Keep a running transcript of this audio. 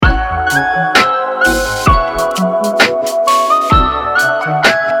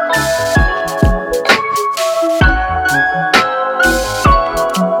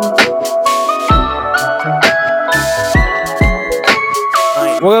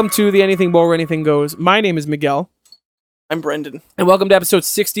welcome to the Anything Bowl Where Anything Goes. My name is Miguel. I'm Brendan. And welcome to episode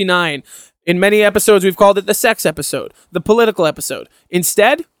 69. In many episodes, we've called it the sex episode, the political episode.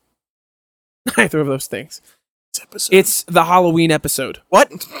 Instead, neither of those things. It's the Halloween episode.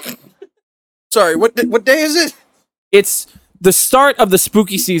 What? Sorry, what day is it? It's the start of the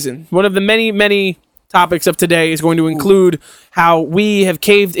spooky season. One of the many topics of today is going to include how we have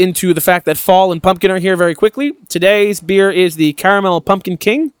caved into the fact that fall and pumpkin are here very quickly. Today's beer is the Caramel Pumpkin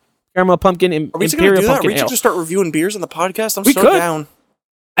King. Caramel Pumpkin Imperial Pumpkin Ale. Are we just start reviewing beers on the podcast? I'm We so could. down.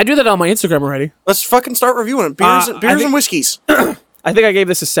 I do that on my Instagram already. Let's fucking start reviewing it. Beers and whiskeys. I think I gave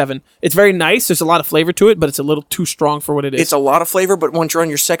this a 7. It's very nice. There's a lot of flavor to it, but it's a little too strong for what it is. It's a lot of flavor, but once you're on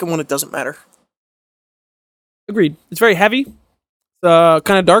your second one, it doesn't matter. Agreed. It's very heavy. Kind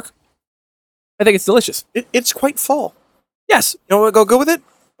of dark. I think it's delicious. It's quite fall. Yes. You know what? Go with it.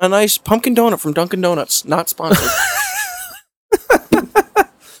 A nice pumpkin donut from Dunkin' Donuts. Not sponsored.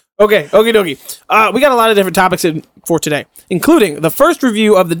 Okay, okie dokie. We got a lot of different topics for today, including the first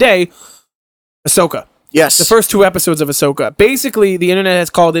review of the day, Ahsoka. Yes. The first 2 episodes of Ahsoka. Basically, the internet has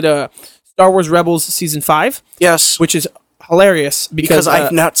called it Star Wars Rebels Season 5. Yes. Which is hilarious because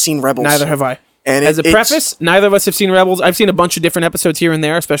I've not seen Rebels. Neither have I. And as a preface, neither of us have seen Rebels. I've seen a bunch of different episodes here and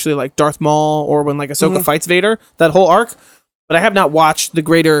there, especially like Darth Maul or when like Ahsoka fights Vader, that whole arc. But I have not watched the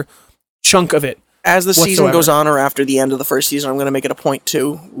greater chunk of it. As the season goes on or after the end of the first season, I'm going to make it a point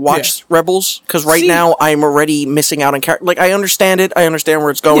to watch Rebels. Because now I'm already missing out on character. Like, I understand it. I understand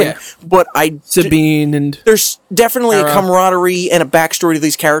where it's going. But Sabine and... There's definitely a camaraderie and a backstory to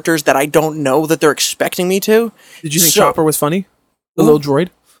these characters that I don't know that they're expecting me to. Did you think Chopper was funny? The little droid?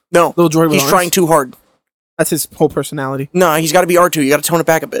 No. Little droid with He's arms? trying too hard. That's his whole personality. No, he's got to be R2. You got to tone it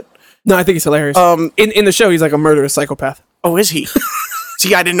back a bit. No, I think he's hilarious. In the show, he's like a murderous psychopath. Oh, is he?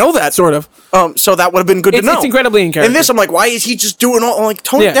 See, I didn't know that. Sort of. So that would have been good to know. It's incredibly in character. In this, I'm like, why is he just doing all... I'm like,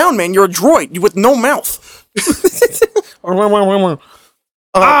 tone it down, man. You're a droid with no mouth.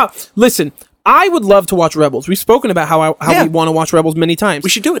 Listen, I would love to watch Rebels. We've spoken about how we want to watch Rebels many times. We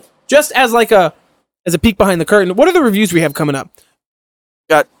should do it. Just as like a peek behind the curtain. What are the reviews we have coming up?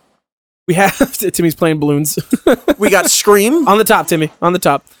 We have... Timmy's playing balloons. We got Scream. On the top, Timmy. On the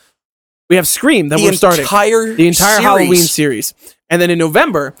top. We have Scream that we're starting. The entire Halloween series. And then in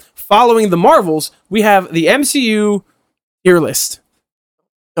November, following the Marvels, we have the MCU tier list.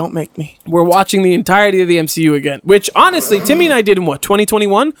 Don't make me. We're watching the entirety of the MCU again. Which, honestly, Timmy and I did in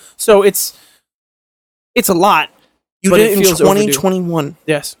 2021? So it's a lot. You did it in 2021. Overdue.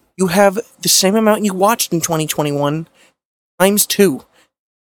 Yes. You have the same amount you watched in 2021 times 2.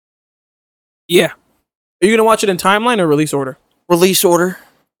 Yeah. Are you going to watch it in timeline or release order? Release order.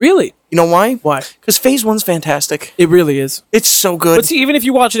 Really? You know why? Why? Because Phase 1's fantastic. It really is. It's so good. But see, even if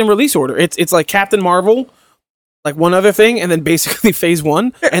you watch it in release order, it's like Captain Marvel, like one other thing, and then basically Phase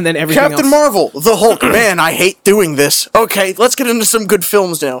 1, and then everything else. Captain Marvel, the Hulk. Man, I hate doing this. Okay, let's get into some good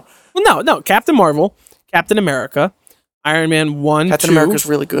films now. Well, no. Captain Marvel, Captain America, Iron Man 1, Captain 2. America's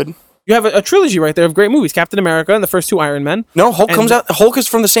really good. You have a trilogy right there of great movies. Captain America and the first 2 Iron Men. No, Hulk comes out. Hulk is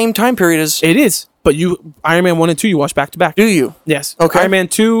from the same time period as... It is. But Iron Man 1 and 2, you watch back to back. Do you? Yes. Okay. Iron Man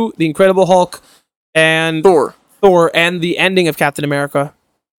 2, The Incredible Hulk, and... Thor, and the ending of Captain America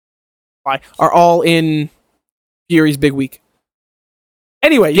are all in Fury's big week.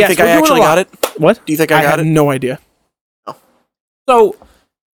 Anyway, yes. Do you think I actually got it? What? Do you think I got it? No idea. Oh. So,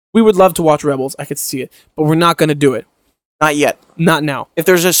 we would love to watch Rebels. I could see it. But we're not going to do it. Not yet. Not now. If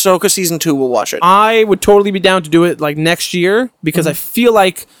there's Ahsoka Season 2, we'll watch it. I would totally be down to do it like next year because I feel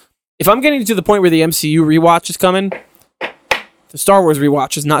like if I'm getting to the point where the MCU rewatch is coming, the Star Wars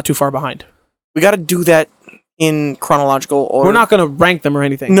rewatch is not too far behind. We got to do that in chronological order. We're not going to rank them or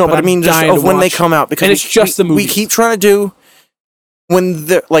anything. No, but I mean just of when they come out because it's just the movies. We keep trying to do when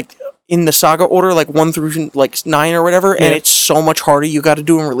they're like in the saga order, like 1 through like 9 or whatever, and it's so much harder. You got to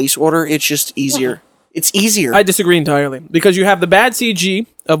do in release order. It's just easier. It's easier. I disagree entirely because you have the bad CG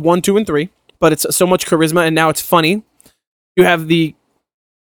of 1, 2, and 3, but it's so much charisma and now it's funny. You have the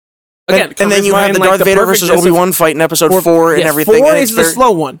and then you have the Darth Vader versus Obi-Wan fight in episode 4 and everything. 4 is the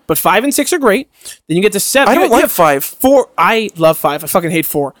slow one, but 5 and 6 are great. Then you get to 7. I don't like 5. 4. I love 5. I fucking hate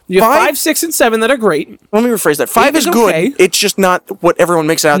 4. You have 5, 6, and 7 that are great. Let me rephrase that. 5 is good. Okay. It's just not what everyone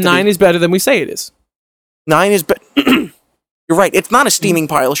makes it out to be. 9 is better than we say it is. 9 is better. You're right. It's not a steaming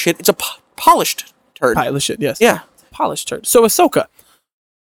pile of shit. It's a polished turd. Pile of shit, yes. Yeah. Polished turd. So Ahsoka.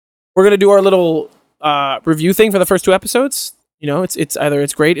 We're going to do our little review thing for the first 2 episodes. You know, it's either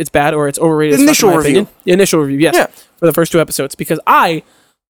it's great, it's bad, or it's overrated. Initial review. The initial review, yes. Yeah. For the first 2 episodes. Because I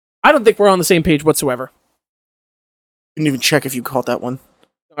don't think we're on the same page whatsoever. Didn't even check if you caught that one.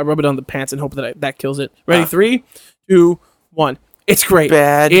 I rub it on the pants and hope that that kills it. Ready? 3, 2, 1. It's great.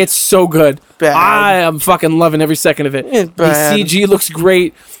 Bad. It's so good. Bad. I am fucking loving every second of it. It's The bad. CG looks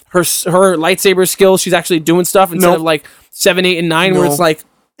great. Her lightsaber skills, she's actually doing stuff instead Nope. of like 7, 8, and 9, where No. it's like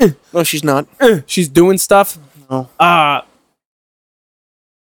No, she's not. she's doing stuff. No.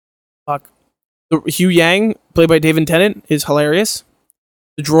 Fuck. Hugh Yang, played by David Tennant, is hilarious.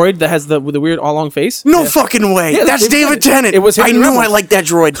 The droid that has with the weird all-long face. No fucking way. Yeah, That's David Tennant. It was him I in knew Rebels. I liked that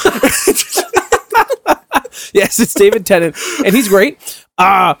droid. Yes, it's David Tennant, and he's great.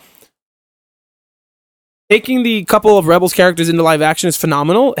 Taking the couple of Rebels characters into live action is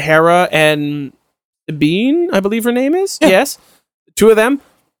phenomenal. Hera and Sabine, I believe her name is. Yeah. Yes, the two of them,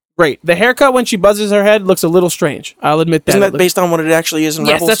 great. The haircut when she buzzes her head looks a little strange. I'll admit that. Isn't It that looks- based on what it actually is in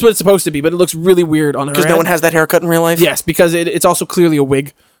yes, Rebels? that's what it's supposed to be, but it looks really weird on her Because head. no one has that haircut in real life? Yes, because it's also clearly a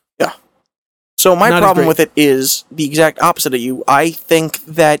wig. Yeah. So my Not as problem great. with it is the exact opposite of you. I think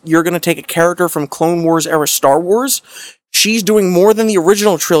that you're going to take a character from Clone Wars era Star Wars. She's doing more than the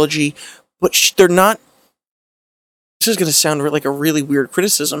original trilogy, but they're not. This is going to sound like a really weird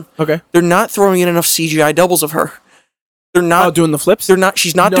criticism. Okay. They're not throwing in enough CGI doubles of her. They're not. Doing the flips? They're not.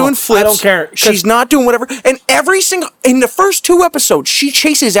 She's not No, doing flips. I don't care, 'cause- She's not doing whatever. And every single in the first 2 episodes, she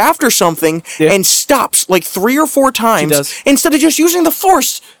chases after something Yeah. and stops like 3 or 4 times does. instead of just using the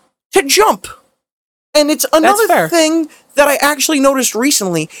Force to jump. And it's another fair. thing that I actually noticed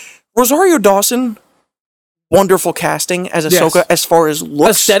recently. Rosario Dawson, wonderful casting as Ahsoka Yes. as far as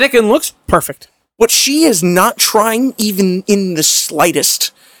looks, Aesthetic and looks perfect. but she is not trying even in the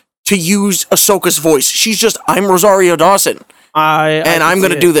slightest to use Ahsoka's voice. She's just, I'm Rosario Dawson, and I'm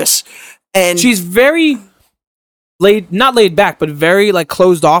going to do this. And She's very not laid back, but very like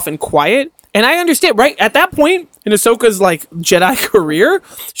closed off and quiet. And I understand, right? At that point in Ahsoka's like Jedi career,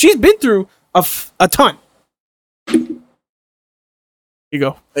 she's been through a ton. Here you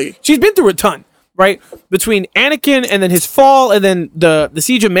go. Hey. She's been through a ton, right? Between Anakin and then his fall, and then the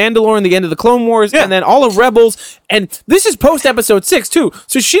Siege of Mandalore and the end of the Clone Wars, Yeah. and then all of Rebels. And this is post Episode 6 too.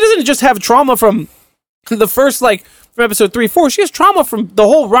 So she doesn't just have trauma from the first from Episode 3, 4. She has trauma from the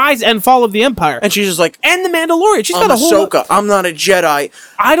whole rise and fall of the Empire and she's just like, and the Mandalorian. She's I'm got a whole. Ahsoka. I'm not a Jedi,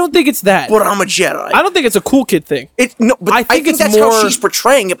 I don't think it's that. but I'm a Jedi. I don't think it's a cool kid thing. But I think it's that's more- how she's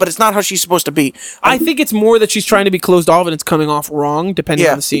portraying it, but it's not how she's supposed to be. I think it's more that she's trying to be closed off and it's coming off wrong depending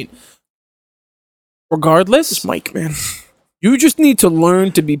Yeah. on the scene. Regardless, Mike, man. you just need to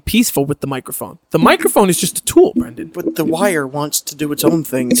learn to be peaceful with the microphone. The microphone is just a tool, Brendan. But the wire wants to do its own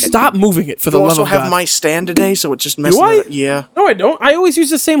thing. Stop moving it for the You love also of have God. my stand today, so it's just messing I? with it. Yeah. No, I don't. I always use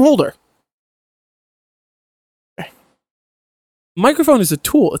the same holder. Microphone is a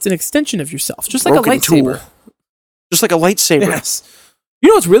tool. It's an extension of yourself, just like Broken a lightsaber. tool. Just like a lightsaber. Yes. You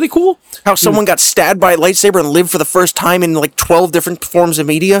know what's really cool? How someone got stabbed by a lightsaber and lived for the first time in like 12 different forms of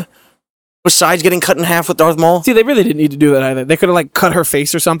media? Besides getting cut in half with Darth Maul? See, they really didn't need to do that either. They could have like cut her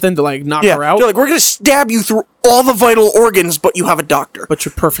face or something to like knock Yeah. her out. They're like, we're going to stab you through all the vital organs, but you have a doctor. But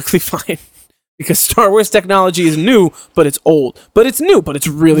you're perfectly fine. Because Star Wars technology is new, but it's old. But it's new, but it's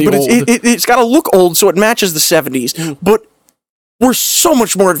really But old. it's got to look old so it matches the 70s. But we're so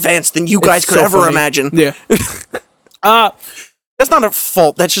much more advanced than you guys could so ever funny. imagine. Yeah. That's not a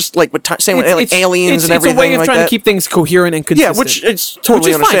fault. That's just like with same with like aliens and it's everything a way of like totally that. trying to keep things coherent and Yeah, consistent. which it's totally which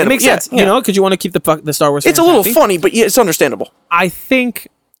is fine. It understandable. makes Yeah, sense, yeah. you know, because you want to keep the Star Wars. It's a fans little happy. funny, but yeah, it's understandable. I think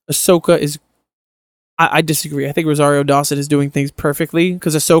Ahsoka is. I disagree. I think Rosario Dawson is doing things perfectly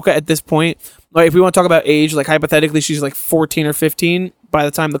because Ahsoka at this point, like if we want to talk about age, like hypothetically, she's like 14 or 15 by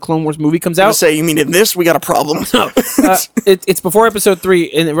the time the Clone Wars movie comes I out. say, you mean in this, we got a problem. It's before Episode 3,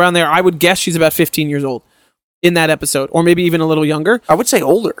 and around there, I would guess she's about 15 years old in that episode, or maybe even a little younger. I would say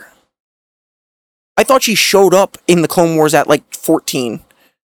older. I thought she showed up in the Clone Wars at like 14.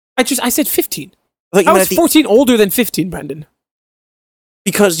 I said 15. I thought you How meant is at the, 14 older than 15, Brendan?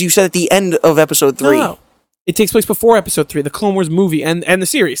 because you said at the end of episode 3. No. It takes place before Episode 3, the Clone Wars movie and the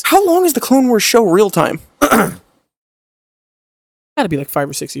series. How long is the Clone Wars show real time? Gotta be like 5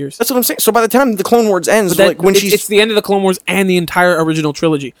 or 6 years. That's what I'm saying. So by the time the Clone Wars ends, But that- like when it's the end of the Clone Wars and the entire original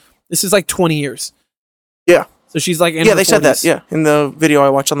trilogy. This is like 20 years. Yeah. So she's like in Yeah, her they 40s. said that, yeah, in the video I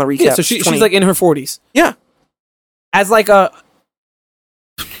watched on the recap. Yeah, so she's like in her 40s. Yeah. As like a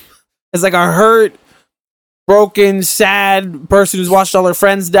hurt, broken, sad person who's watched all her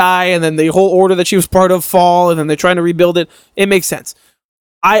friends die, and then the whole order that she was part of fall, and then they're trying to rebuild it. It makes sense.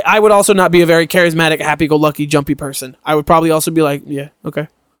 I would also not be a very charismatic, happy-go-lucky, jumpy person. I would probably also be like, yeah, okay.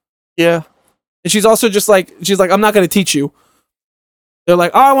 Yeah. And she's also just like, I'm not going to teach you. They're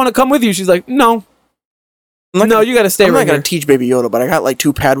like, oh, I want to come with you. She's like, no. No, you got to stay I'm right not going here. to teach Baby Yoda, but I got like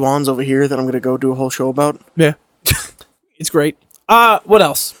 2 Padawans over here that I'm going to go do a whole show about. Yeah. It's great. What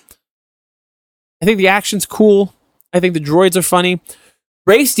else? I think the action's cool. I think the droids are funny.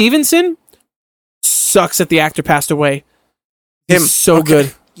 Ray Stevenson sucks that the actor passed away. He's so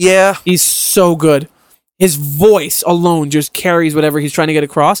good. Yeah. He's so good. His voice alone just carries whatever he's trying to get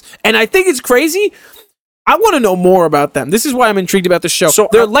across. And I think it's crazy. I want to know more about them. This is why I'm intrigued about the show. So,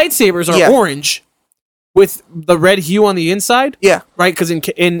 their lightsabers are orange with the red hue on the inside. Yeah. Right? Because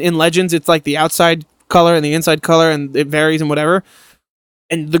in Legends, it's like the outside color and the inside color, and it varies and whatever.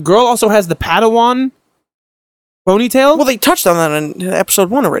 And the girl also has the Padawan ponytail. Well, they touched on that in episode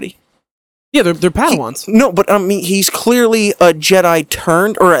 1 already. Yeah, they're Padawans. No, but I mean, he's clearly a Jedi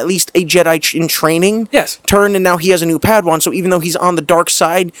turned, or at least a Jedi in training. Yes. Turned, and now he has a new Padawan. So even though he's on the dark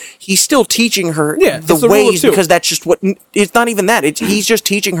side, he's still teaching her the ways, because that's just what. It's not even that. He's just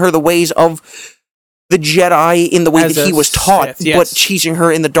teaching her the ways of the Jedi in the way that he was taught, Sith, yes. but teaching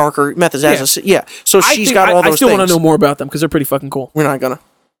her in the darker methods. So she's got all those. I still things. want to know more about them because they're pretty fucking cool. We're not gonna.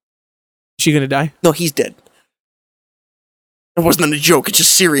 Is she gonna die? No, he's dead. It wasn't a joke. It's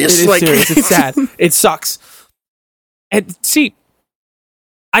just serious. It is serious. It's sad. It sucks. And see,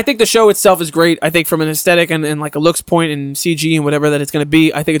 I think the show itself is great. I think from an aesthetic and like a looks point and CG and whatever that it's going to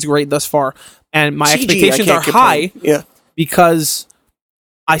be, I think it's great thus far. And my expectations are high because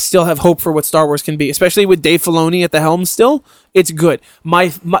I still have hope for what Star Wars can be, especially with Dave Filoni at the helm still. It's good.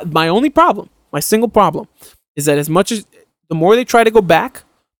 My only problem, my single problem, is that as much as the more they try to go back,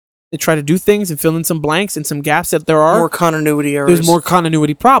 they try to do things and fill in some blanks and some gaps that there are. More continuity errors. There's more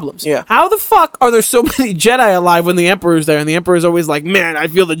continuity problems. Yeah. How the fuck are there so many Jedi alive when the Emperor's there? And the Emperor's always like, man, I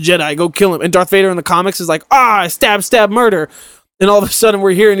feel the Jedi. Go kill him. And Darth Vader in the comics is like, stab, murder. And all of a sudden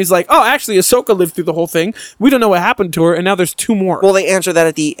we're here and he's like, oh, actually, Ahsoka lived through the whole thing. We don't know what happened to her. And now there's 2 more. Well, they answer that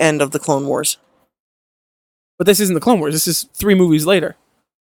at the end of the Clone Wars. But this isn't the Clone Wars. This is 3 movies later.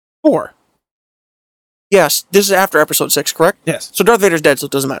 4. Yes, this is after episode 6, correct? Yes. So Darth Vader's dead, so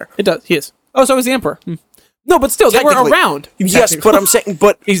it doesn't matter. It does. He is. Oh, so is the Emperor. No, but still, they were around. Yes, but I'm saying,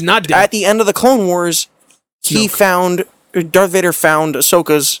 he's not dead. At the end of the Clone Wars, Darth Vader found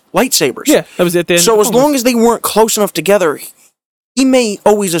Ahsoka's lightsabers. Yeah, that was it then. So as long as they weren't close enough together, he may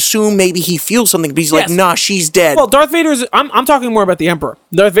always assume maybe he feels something, but he's like, nah, she's dead. Well, Darth Vader is... I'm talking more about the Emperor.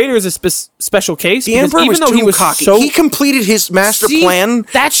 Darth Vader is a special case. The Emperor was too cocky. He completed his master plan,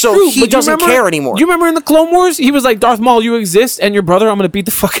 that's so true, he doesn't care anymore. You remember in the Clone Wars? He was like, Darth Maul, you exist, and your brother, I'm going to beat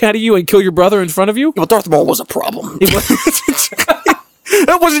the fuck out of you and kill your brother in front of you. Well, Darth Maul was a problem.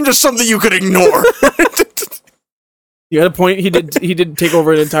 That wasn't just something you could ignore. You had a point. He did take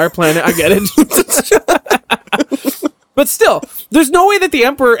over an entire planet. I get it. But still, there's no way that the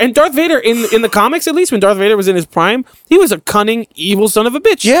Emperor and Darth Vader in the comics, at least when Darth Vader was in his prime, he was a cunning, evil son of a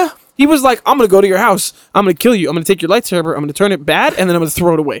bitch. Yeah. He was like, I'm going to go to your house. I'm going to kill you. I'm going to take your lightsaber. I'm going to turn it bad, and then I'm going to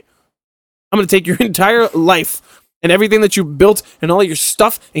throw it away. I'm going to take your entire life and everything that you built and all your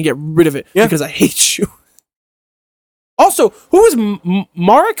stuff and get rid of it because I hate you. Also, who is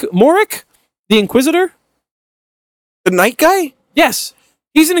Morik, the Inquisitor? The Night guy? Yes.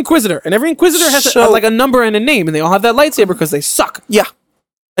 He's an Inquisitor, and every Inquisitor has a number and a name, and they all have that lightsaber because they suck. Yeah,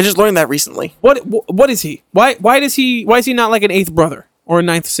 I just learned that recently. What is he? Why is he not like an 8th brother or a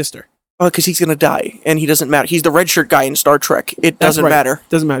 9th sister? Because he's gonna die, and he doesn't matter. He's the red shirt guy in Star Trek. It doesn't matter.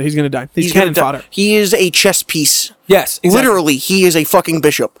 Doesn't matter. He's gonna die. He's cannon fodder. He is a chess piece. Yes, exactly. Literally, he is a fucking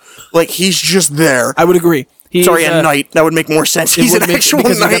bishop. Like, he's just there. I would agree. A knight. That would make more sense. He's an actual knight.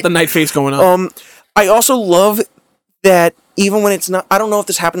 Because he's got the knight face going on. I also love that even when it's not... I don't know if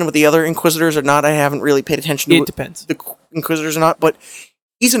this happened with the other Inquisitors or not. I haven't really paid attention to it. It depends. The Inquisitors or not, but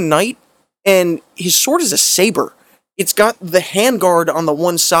he's a knight, and his sword is a saber. It's got the handguard on the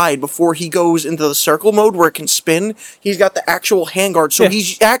one side before he goes into the circle mode where it can spin. He's got the actual handguard, so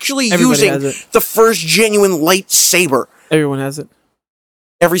he's actually using the first genuine lightsaber. Everyone has it.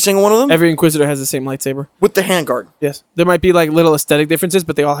 Every single one of them? Every Inquisitor has the same lightsaber. With the handguard. Yes. There might be like little aesthetic differences,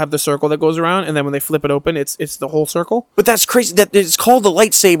 but they all have the circle that goes around, and then when they flip it open, it's the whole circle. But that's crazy that it's called the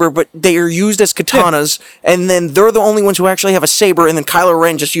lightsaber, but they are used as katanas, and then they're the only ones who actually have a saber, and then Kylo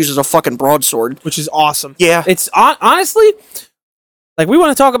Ren just uses a fucking broadsword. Which is awesome. Yeah. It's honestly, like, we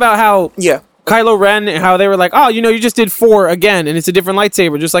want to talk about how Kylo Ren, how they were like, oh, you just did 4 again, and it's a different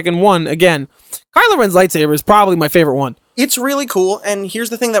lightsaber, just like in 1 again. Kylo Ren's lightsaber is probably my favorite one. It's really cool, and here's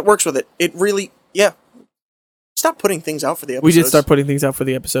the thing that works with it. It really, Stop putting things out for the episode. We did start putting things out for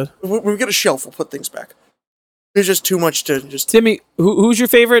the episode. We've got a shelf, we'll put things back. There's just too much to just... Timmy, who's your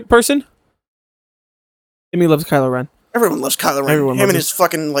favorite person? Timmy loves Kylo Ren. Everyone loves Kylo Ren. Him and his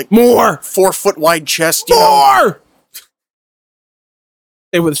fucking, like... More! 4-foot wide chest, More!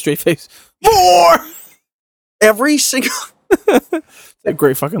 Say with a straight face. More! Every single... A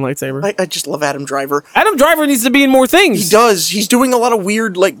great fucking lightsaber. I just love Adam Driver. Adam Driver needs to be in more things. He does. He's doing a lot of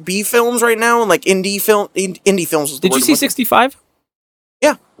weird like B films right now, and like indie films. Did you see 65?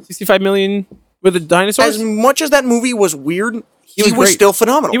 Yeah, 65 million with the dinosaurs. As much as that movie was weird, he was great. still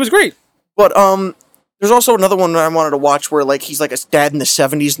phenomenal. He was great. But there's also another one that I wanted to watch where like he's like a dad in the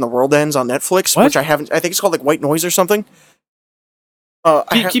 70s and the world ends on Netflix, What? which I haven't. I think it's called like White Noise or something.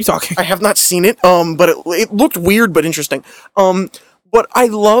 Keep talking. I have not seen it. But it looked weird but interesting. But I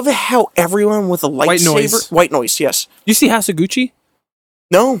love how everyone with a lightsaber. White Noise, yes. You see Hasaguchi?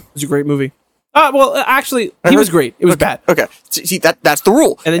 No, It was a great movie. Well, actually, he was great. It was bad. Okay, see that's the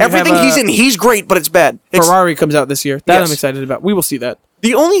rule. And then you everything have, he's in, he's great, but it's bad. Ferrari comes out this year. That Yes. I'm excited about. We will see that.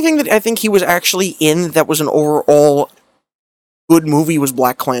 The only thing that I think he was actually in that was an overall good movie was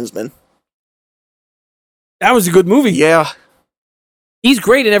Black Klansman. That was a good movie. Yeah, He's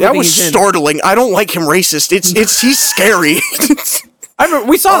great in everything that was he's in. startling. I don't like him racist. He's scary. I remember,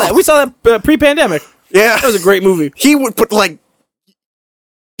 we saw that. We saw that pre-pandemic. Yeah, That was a great movie. he would put like.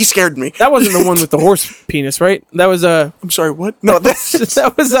 He scared me. That wasn't the one with the horse penis, right? That was I'm sorry, what? No,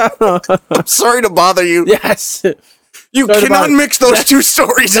 that was I'm sorry to bother you. yes. You Sorry cannot about it. mix those two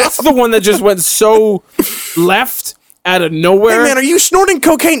stories That's up. the one that just went so left out of nowhere. Hey man, are you snorting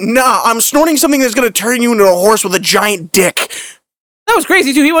cocaine? Nah, I'm snorting something that's gonna turn you into a horse with a giant dick. That was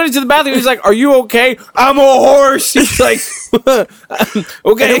crazy too. He went into the bathroom. He's like, "Are you okay? I'm a horse." He's like,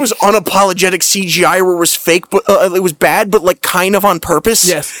 "Okay." And it was unapologetic CGI where it was fake, but it was bad, but like kind of on purpose.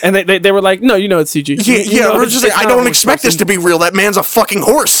 Yes, and they were like, "No, you know it's CG." Yeah, know we're it's just like, I not a don't horse expect this person. to be real. That man's a fucking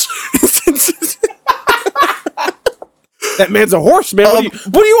horse. That man's a horse, man. What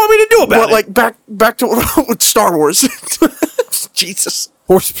do you want me to do about But it? like back to with Star Wars. Jesus.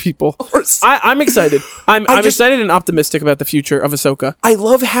 Horse people. Horse. I'm excited. I'm just- excited and optimistic about the future of Ahsoka. I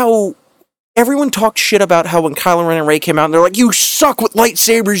love how everyone talked shit about how when Kylo Ren and Rey came out, and they're like, you suck with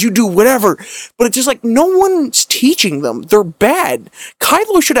lightsabers, you do whatever. But it's just like, no one's teaching them. They're bad.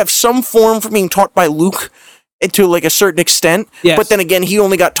 Kylo should have some form for being taught by Luke to like a certain extent. Yes. But then again, he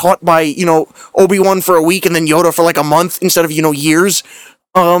only got taught by, Obi-Wan for a week and then Yoda for like a month instead of, years.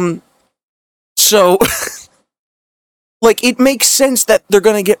 So like it makes sense that they're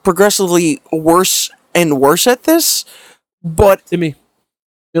going to get progressively worse and worse at this. But Timmy,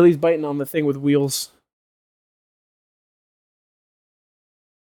 Billy's biting on the thing with wheels.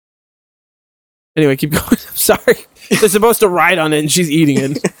 Anyway, keep going. I'm sorry. They're supposed to ride on it, and she's eating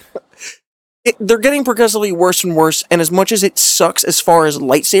it. they're getting progressively worse and worse, and as much as it sucks as far as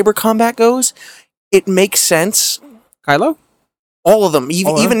lightsaber combat goes, it makes sense. Kylo? All of them,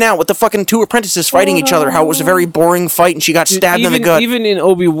 even now with the fucking two apprentices fighting each other, how it was a very boring fight and she got stabbed in the gut. Even in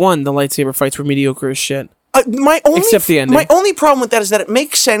Obi-Wan, the lightsaber fights were mediocre as shit. Except the ending. My only problem with that is that it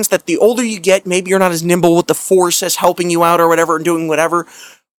makes sense that the older you get, maybe you're not as nimble with the Force as helping you out or whatever and doing whatever.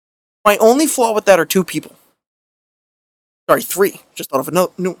 My only flaw with that are two people. Sorry, three. Just thought of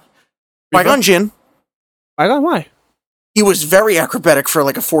another new. Qui-Gon Jinn. Qui-Gon, why? He was very acrobatic for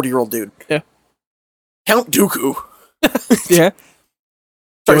like a 40-year-old dude. Yeah. Count Dooku. Yeah.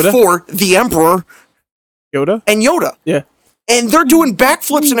 Sorry, Yoda? 4, the Emperor, Yoda? and Yoda. Yeah. And they're doing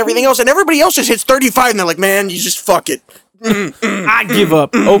backflips and everything else, and everybody else just hits 35, and they're like, man, you just fuck it. I give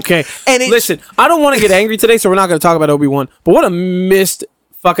up. Okay. And it's- Listen, I don't want to get angry today, so we're not going to talk about Obi-Wan. But what a missed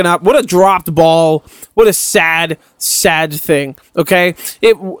fucking up. What a dropped ball. What a sad, sad thing. Okay?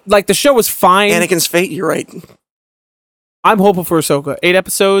 The show was fine. Anakin's fate, you're right. I'm hopeful for Ahsoka. 8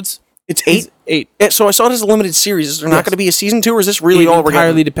 episodes. It's 8? 8. So I saw it as a limited series. Is there not Yes. going to be a season 2, or is this really all we're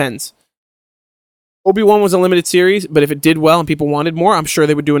entirely getting? depends. Obi-Wan was a limited series, but if it did well and people wanted more, I'm sure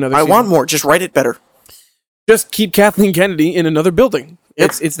they would do another I season. want more. Just write it better. Just keep Kathleen Kennedy in another building.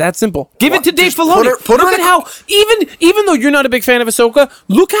 Yep. It's that simple. Give it to Dave Just Filoni. put her Look in at how even though you're not a big fan of Ahsoka,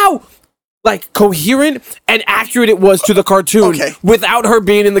 look how coherent and accurate it was to the cartoon Okay. without her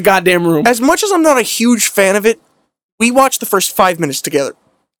being in the goddamn room. As much as I'm not a huge fan of it, we watched the first 5 minutes together.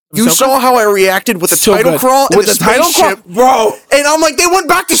 You Ahsoka? saw how I reacted with the So title good. crawl and With the the title crawl, spaceship. bro. And I'm like, they went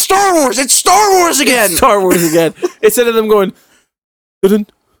back to Star Wars. It's Star Wars again. Star Wars again. Instead of them going, dun-dun.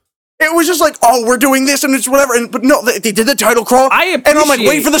 It was just like, oh, we're doing this and it's whatever. But no, they did the title crawl. I And I'm like, wait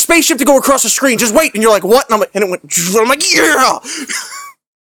appreciate- for the spaceship to go across the screen. Just wait. And you're like, what? And I'm like, and it went. I'm like, yeah.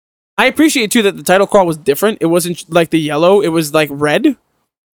 I appreciate too that the title crawl was different. It wasn't like the yellow; it was like red.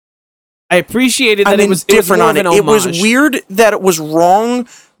 I appreciated that it was different more on of it. an It was homage. weird that it was wrong,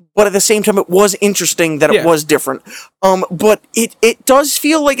 but at the same time, it was interesting that Yeah. it was different. But it does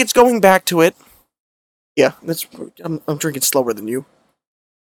feel like it's going back to it. Yeah, I'm drinking slower than you.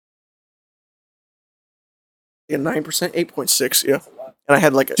 Yeah, 9%, 8.6. Yeah, and I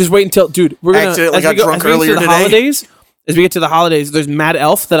had like Just wait until, dude. We're gonna accidentally as got we go, drunk as we get to earlier the today. holidays. As we get to the holidays, there's Mad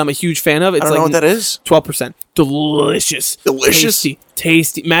Elf that I'm a huge fan of. It's I don't know what that is. 12%. Delicious. Delicious?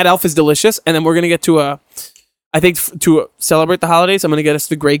 Tasty. Mad Elf is delicious. And then we're going to get to to celebrate the holidays, I'm going to get us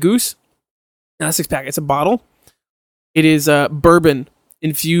the Grey Goose. Not a 6-pack. It's a bottle. It is bourbon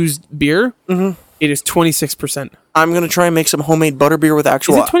infused beer. Mm-hmm. It is 26%. I'm gonna try and make some homemade butterbeer with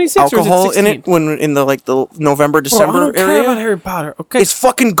actual Is it 26 or is it alcohol in 16? it when in the November Bro, I December don't care area. about Harry Potter. Okay. It's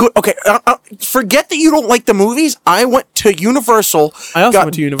fucking good. Okay, forget that you don't like the movies. I went to Universal. I also got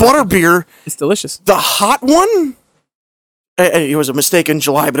went to Universal. Butterbeer, It's delicious. the hot one. It was a mistake in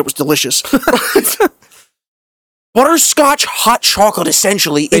July, but it was delicious. Butterscotch hot chocolate,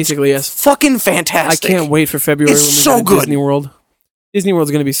 essentially. Basically, it's yes. fucking I fantastic. can't wait for February It's when we so go to good. Disney World. Disney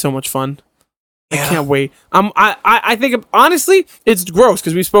World's going to be so much fun. Yeah. I can't wait. I think, honestly, it's gross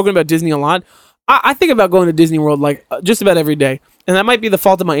because we've spoken about Disney a lot. I think about going to Disney World like just about every day. And that might be the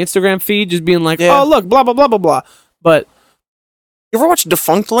fault of my Instagram feed, just being like, Yeah. oh, look, blah, blah, blah, blah, blah. But You ever watch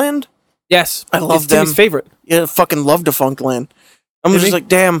Defunct Land? yes, I love it's Timmy's them. favorite. Yeah, I fucking love Defunct Land. I'm Really? just like,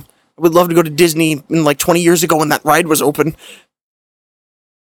 damn, I would love to go to Disney in like 20 years ago when that ride was open.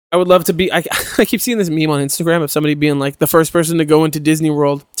 I would love to be. I keep seeing this meme on Instagram of somebody being like the first person to go into Disney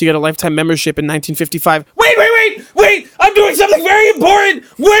World to get a lifetime membership in 1955. Wait! I'm doing something very important.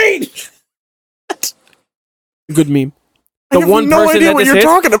 Wait! Good meme. I have no idea what you're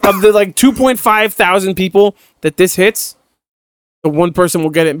talking about. Of the like 2.5 thousand people that this hits, the one person will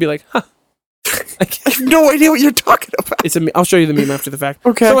get it and be like, huh. I have no idea what you're talking about. It's a. I'll show you the meme after the fact.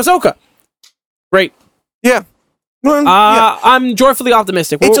 Okay. So Ahsoka, great. Yeah. Well, yeah. I'm joyfully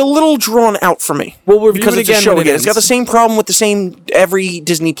optimistic. It's a little drawn out for me. We'll review Because it it's a again show when it again. It's got the ends. same problem with the same every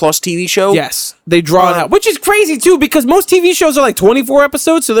Disney Plus TV show. Yes, they draw it out, which is crazy too, because most TV shows are like 24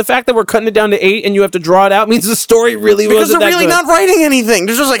 episodes. So the fact that we're cutting it down to 8 and you have to draw it out means the story really Because wasn't they're that really good. not writing anything.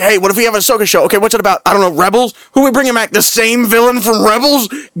 They're just like, hey, what if we have a Ahsoka show? Okay, what's it about? I don't know, Rebels? Who are we bringing back? The same villain from Rebels?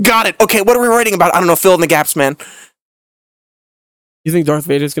 Got it. Okay, what are we writing about? I don't know, fill in the gaps, man. You think Darth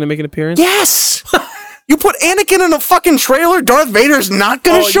Vader's going to make an appearance? Yes! You put Anakin in a fucking trailer, Darth Vader's not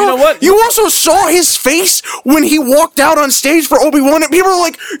gonna Oh, you show know what? You also saw his face when he walked out on stage for Obi-Wan, and people were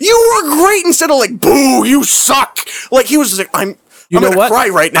like, you were great, instead of like, boo, you suck. Like, he was just like, I'm gonna cry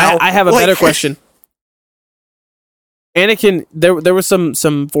right now. I have a better question. Anakin, there was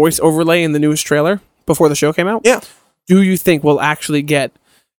some voice overlay in the newest trailer before the show came out. Yeah. Do you think we'll actually get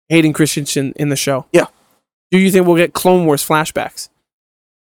Hayden Christensen in the show? Yeah. Do you think we'll get Clone Wars flashbacks?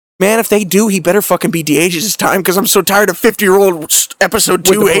 Man, if they do, he better fucking be de-aged this time, because I'm so tired of 50-year-old episode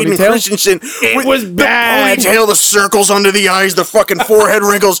 2 the Hayden ponytail? Christensen. It was bad. The ponytail, the circles under the eyes, the fucking forehead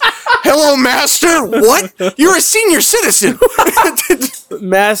wrinkles. Hello, master. What? You're a senior citizen.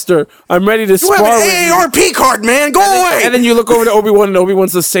 Master, I'm ready to You spar have with an you. AARP card, man. Go away. And then you look over to Obi-Wan, and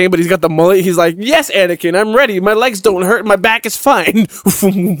Obi-Wan's the same, but he's got the mullet. He's like, yes, Anakin, I'm ready. My legs don't hurt. My back is fine.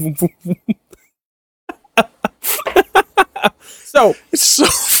 So, It's so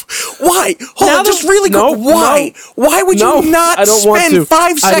why? Hold Now on, just the- really no, quick. Why? Why would no, you not I don't want spend to. 5 I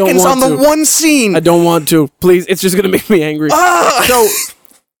don't seconds on want the to. one scene? I don't want to. Please, it's just going to make me angry. Ah! So,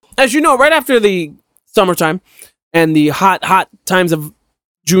 as you know, right after the summertime and the hot times of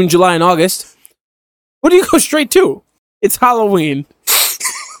June, July, and August, what do you go straight to? It's Halloween.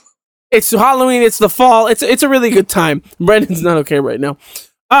 It's Halloween. It's the fall. It's a really good time. Brendan's not okay right now.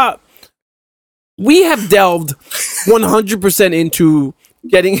 We have delved 100% into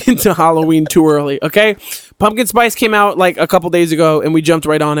getting into Halloween too early, okay? Pumpkin Spice came out like a couple days ago, and we jumped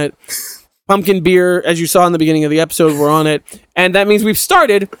right on it. Pumpkin beer, as you saw in the beginning of the episode, we're on it. And that means we've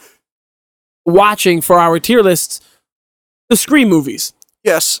started watching for our tier lists the Scream movies.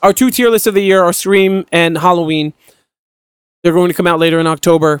 Yes. Our 2 tier lists of the year are Scream and Halloween. They're going to come out later in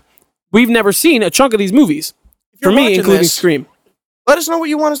October. We've never seen a chunk of these movies. If you're For me, watching including this, Scream. let us know what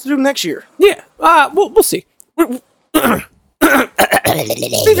you want us to do next year. Yeah, we'll see. Leave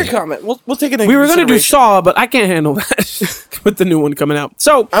your comment. We'll take it. We were going to do Saw, but I can't handle that with the new one coming out.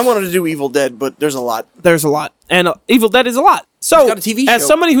 So I wanted to do Evil Dead, but there's a lot. there's a lot, and Evil Dead is a lot. So It's got a TV as show.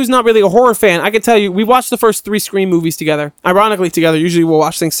 somebody who's not really a horror fan, I can tell you we watched the first 3 Scream movies together. Ironically, together. Usually we'll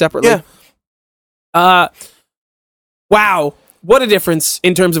watch things separately. Yeah. Wow, what a difference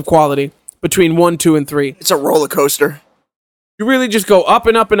in terms of quality between 1, 2, and 3. It's a roller coaster. You really just go up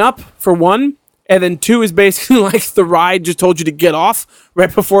and up and up for 1. And then 2 is basically like the ride just told you to get off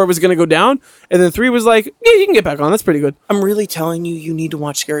right before it was going to go down. And then 3 was like, yeah, you can get back on. That's pretty good. I'm really telling you, you need to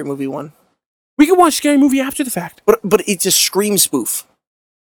watch Scary Movie 1. We can watch Scary Movie after the fact. But it's a Scream spoof.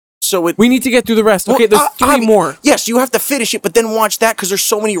 So it. We need to get through the rest. Okay, there's 3 more. Yes, you have to finish it, but then watch that because there's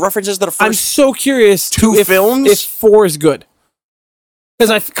so many references to the I'm first so curious 2 if films. if 4 is good.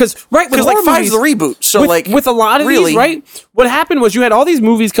 Because right, with Because like horror five's movies, the reboot. So with, like with a lot of really, these, right? What happened was you had all these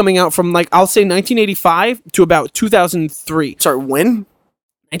movies coming out from like I'll say 1985 to about 2003. Sorry, when?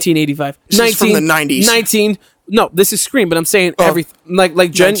 1985. This is from the 90s. 19. No, this is Scream, but I'm saying Oh. everything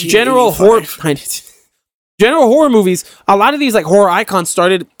like general horror. 1985. General horror movies. A lot of these like horror icons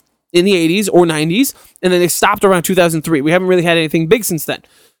started in the 80s or 90s, and then they stopped around 2003. We haven't really had anything big since then.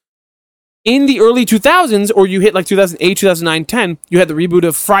 In the early 2000s, or you hit like 2008, 2009, 10, you had the reboot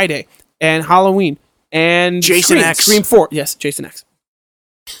of Friday and Halloween and Jason Scream, X. Scream 4. Yes, Jason X.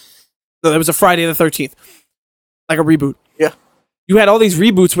 So there was a Friday the 13th, like a reboot. Yeah. You had all these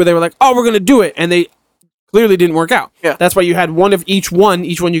reboots where they were like, oh, we're going to do it. And they clearly didn't work out. Yeah. That's why you had one of each one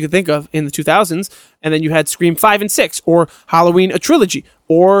you could think of in the 2000s. And then you had Scream 5 and 6, or Halloween, a trilogy,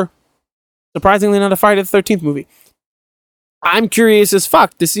 or surprisingly not a Friday the 13th movie. I'm curious as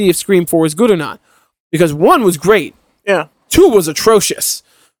fuck to see if Scream 4 is good or not. Because 1 was great. Yeah. 2 was atrocious.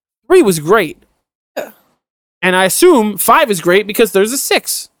 3 was great. Yeah. And I assume 5 is great because there's a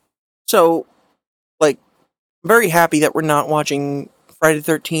 6. So, like, I'm very happy that we're not watching Friday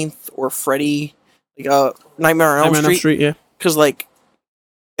the 13th or Freddy, like, Nightmare on Elm Street. Yeah. Because, like,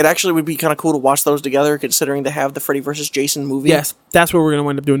 it actually would be kind of cool to watch those together, considering they have the Freddy vs. Jason movie. Yes, that's what we're going to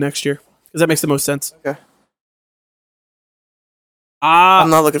wind up doing next year. Because that makes the most sense. Okay. I'm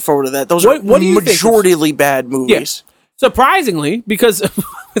not looking forward to that. Those are what do you think? majorly bad movies. Surprisingly, because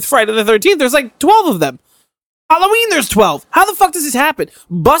with Friday the 13th, there's like 12 of them. Halloween, there's 12. How the fuck does this happen?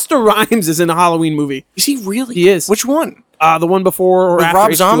 Buster Rhymes is in a Halloween movie. Is he really? He is. Which one? The one before or With after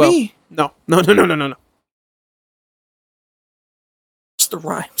Rob H2O. Zombie? No. What's the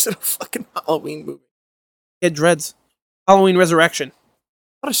rhymes in a fucking Halloween movie? He had dreads. Halloween Resurrection.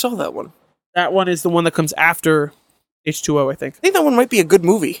 I thought I saw that one. That one is the one that comes after H2O, I think. I think that one might be a good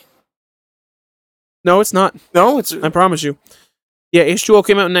movie. No, it's not. No, it's I promise you. Yeah, H2O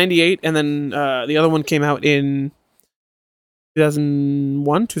came out in 98, and then the other one came out in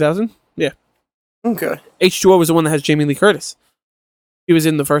 2001, 2000? Yeah. okay. H2O was the one that has Jamie Lee Curtis. He was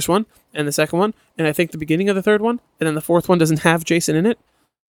in the first one, and the second one, and I think the beginning of the third one, and then the fourth one doesn't have Jason in it.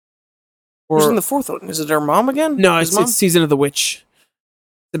 Who's in the fourth one? Is it her mom again? No, His it's mom? Season of the Witch.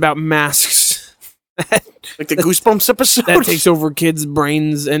 It's about masks. Like the Goosebumps episode? That takes over kids'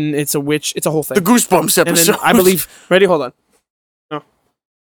 brains, and it's a witch. It's a whole thing. The Goosebumps And episode. then I believe. Ready? Hold on. No.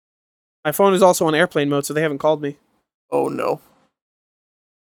 My phone is also on airplane mode, so they haven't called me. Oh no.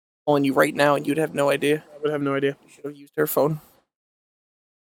 Calling you right now and you'd have no idea. I would have no idea. You should have used her phone.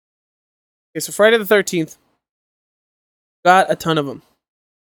 Okay, so Friday the 13th. Got a ton of them.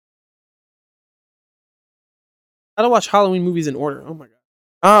 How to watch Halloween movies in order. Oh my god.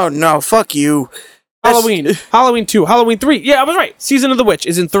 Oh no, fuck you. Halloween. Halloween 2. Halloween 3. Yeah, I was right. Season of the Witch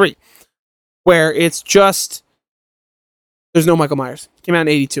is in 3. Where it's just... There's no Michael Myers. Came out in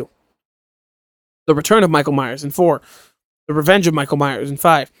 82. The Return of Michael Myers in 4. The Revenge of Michael Myers in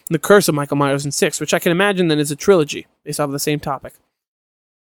 5. And The Curse of Michael Myers in 6. Which I can imagine then is a trilogy based off of the same topic.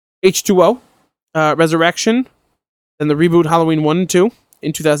 H2O. Resurrection. Then the reboot Halloween 1 and 2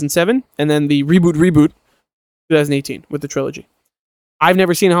 in 2007. And then the reboot 2018 with the trilogy. I've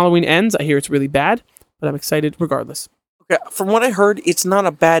never seen Halloween Ends. I hear it's really bad, but I'm excited regardless. Okay, from what I heard, it's not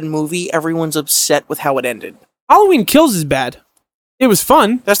a bad movie. Everyone's upset with how it ended. Halloween Kills is bad. It was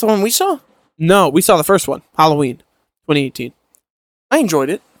fun. That's the one we saw? No, we saw the first one, Halloween 2018. I enjoyed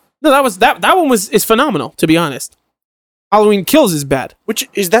it. No, that one is phenomenal, to be honest. Halloween Kills is bad. Which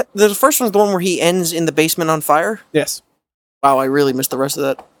is that the first one's the one where he ends in the basement on fire? Yes. Wow, I really missed the rest of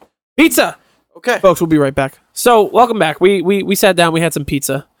that. Pizza! Okay. Folks, we'll be right back. So, welcome back. We sat down, we had some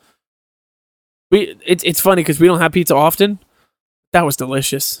pizza. It's funny because we don't have pizza often. That was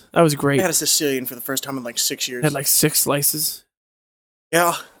delicious. That was great. I had a Sicilian for the first time in like 6 years. Had like 6 slices.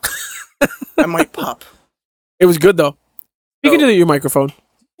 Yeah. I might pop. It was good though. Speaking to your microphone.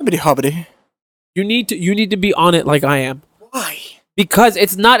 Hibbity hobbity. You need to be on it like I am. Why? Because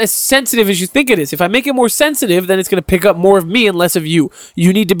it's not as sensitive as you think it is. If I make it more sensitive, then it's going to pick up more of me and less of you.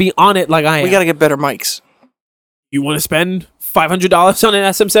 You need to be on it like I am. We gotta get better mics. You want to spend $500 on an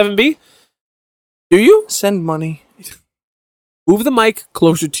SM7B? Do you? Send money. Move the mic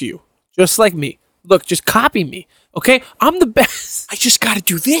closer to you. Just like me. Look, just copy me. Okay? I'm the best. I just gotta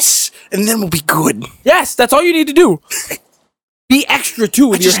do this, and then we'll be good. Yes, that's all you need to do. Be extra too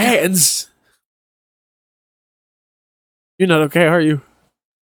with I your just hands. You're not okay, are you?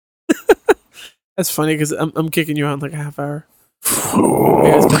 That's funny because I'm kicking you out in like a half hour.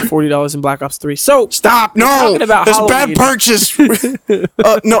 I spent $40 in Black Ops 3. So Stop! No, talking about that's a Halloween. bad purchase.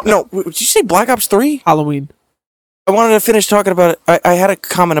 No. Did you say Black Ops 3? Halloween. I wanted to finish talking about it. I had a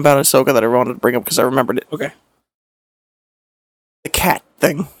comment about Ahsoka that I wanted to bring up because I remembered it. Okay. The cat.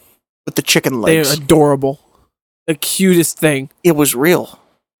 thing with the chicken They're legs. adorable. The cutest thing. It was real.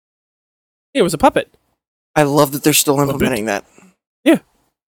 It was a puppet. I love that they're still implementing that.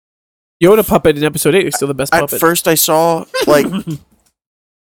 Yoda puppet in episode 8 is still the best At puppet. first, I saw like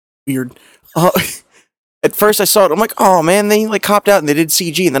weird. At first, I saw it. I'm like, oh man, they like copped out and they did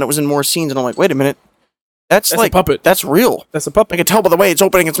CG, and then it was in more scenes, and I'm like, wait a minute, that's like a puppet. That's real. That's a I puppet. can tell by the way it's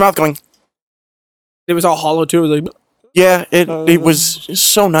opening its mouth, going. It was all hollow too. It was like, Yeah, it was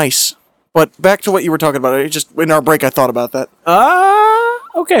so nice. But back to what you were talking about. It just in our break, I thought about that.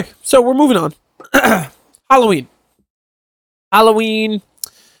 okay. So we're moving on. Halloween.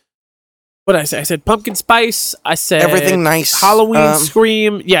 What did I say? I said pumpkin spice. I said Everything nice. Halloween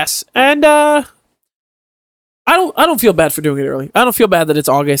Scream. Yes, and I don't feel bad for doing it early. I don't feel bad that it's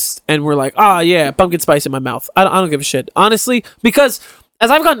August and we're like, yeah, pumpkin spice in my mouth. I don't give a shit, honestly, because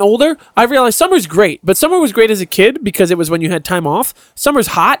as I've gotten older, I realized summer's great, but summer was great as a kid because it was when you had time off. Summer's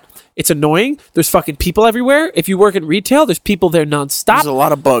hot. It's annoying. There's fucking people everywhere. If you work in retail, there's people there nonstop. There's a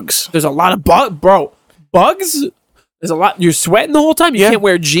lot of bugs. There's a lot of bugs. There's a lot. You're sweating the whole time. You can't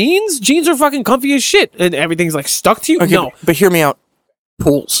wear jeans. Jeans are fucking comfy as shit, and everything's like stuck to you. Okay, No, but hear me out.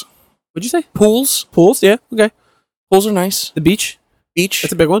 Pools. what'd you say? Pools. Pools? Yeah. Okay. Pools are nice. The beach. Beach.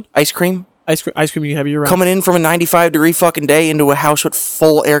 That's a big one. Ice cream. Ice cream. You have year round. Coming in from a 95-degree fucking day into a house with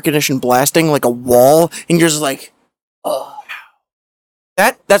full air conditioning blasting like a wall, and you're just like, oh.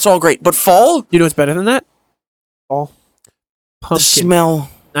 That's all great. But fall, You know what's better than that? Fall. Pumpkin. the smell,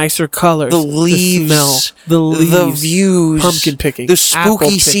 Nicer colors. the leaves, The smell. The leaves. the views, Pumpkin picking. the apple spooky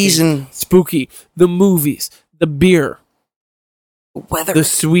picking, season, Spooky. The movies. The beer. weather, The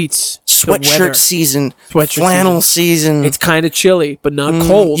sweets. the weather, sweatshirt season, Sweatshirt flannel season. It's kind of chilly, but not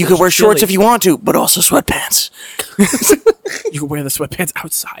cold. You could It's wear shorts chilly. if you want to, but also sweatpants. You can wear the sweatpants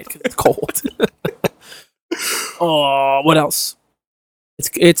outside because it's cold. Oh, what else?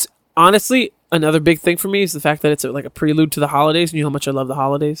 It's honestly another big thing for me is the fact that it's like a prelude to the holidays, and you know how much I love the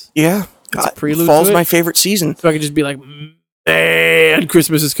holidays. Yeah, It's a prelude fall's to it. my favorite season. So I can just be like, man,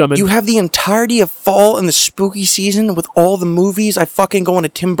 Christmas is coming. You have the entirety of fall and the spooky season with all the movies. I fucking go on a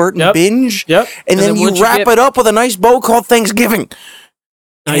Tim Burton Yep. binge. Yep. And then you once wrap get- it up with a nice bow called Thanksgiving.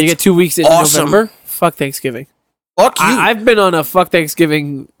 Now you It's get 2 weeks into awesome. November. Fuck Thanksgiving. Fuck you. I've been on a fuck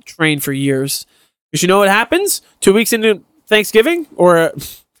Thanksgiving train for years. Because you know what happens? 2 weeks into Thanksgiving or 2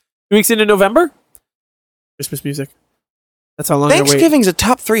 weeks into November? Christmas music. That's how long I wait. Thanksgiving's a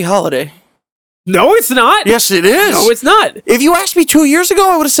top 3 holiday. No, it's not. Yes, it is. No, it's not. If you asked me 2 years ago,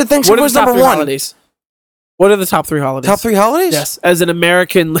 I would have said What Thanksgiving are was the top number 3 one. holidays? What are the top 3 holidays? Top 3 holidays? Yes. As an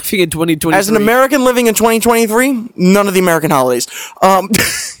American living in 2023. As an American living in 2023, none of the American holidays.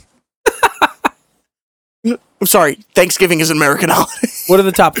 I'm sorry, Thanksgiving is an American holiday. What are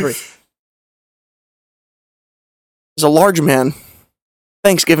the top 3? As a large man,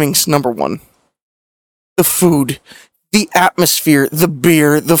 Thanksgiving's number one. The food, the atmosphere, the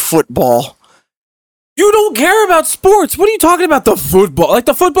beer, the football. You don't care about sports. What are you talking about? The football. Like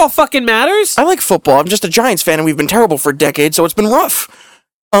the football fucking matters? I like football. I'm just a Giants fan, and we've been terrible for decades, so it's been rough.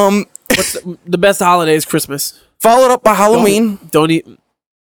 What's the best holiday is Christmas. Followed up by Halloween Don't eat.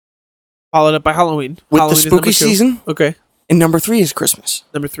 Followed up by Halloween. with Halloween the is number spooky 2. season, Okay. and number 3 is Christmas.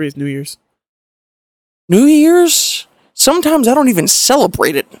 Number 3 is New Year's. New Year's. Sometimes I don't even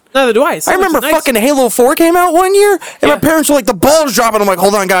celebrate it. Neither do I. I remember fucking Halo 4 came out one year, and my parents were like, the ball's dropping. I'm like,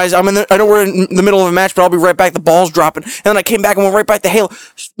 hold on, guys. I know we're in the middle of a match, but I'll be right back. The ball's dropping. And then I came back and went right back to Halo.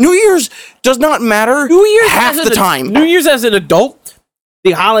 New Year's does not matter New Year's half as the an- time. New Year's as an adult,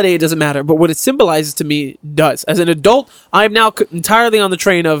 the holiday doesn't matter, but what it symbolizes to me does. As an adult, I'm now entirely on the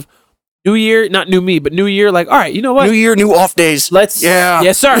train of New Year, not new me, but New Year. Like, all right, you know what? New Year, new off days. Let's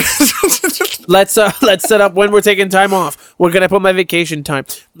yes, sir. Let's set up when we're taking time off. Where can I put my vacation time?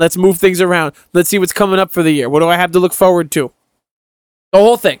 Let's move things around. Let's see what's coming up for the year. What do I have to look forward to? The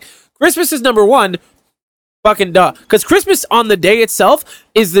whole thing. Christmas is number one. Fucking duh. Because Christmas on the day itself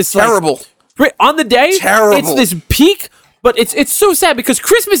is this like, Terrible. on the day, Terrible. it's this peak. But it's so sad because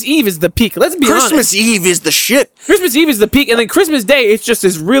Christmas Eve is the peak. Let's be honest. Christmas Eve is the shit. Christmas Eve is the peak, and then Christmas Day, it's just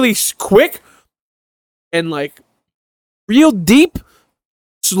this really quick and like real deep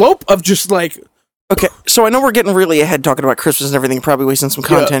slope of just like Okay, so I know we're getting really ahead talking about Christmas and everything, probably wasting some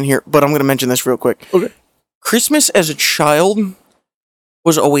content here, but I'm going to mention this real quick. Okay. Christmas as a child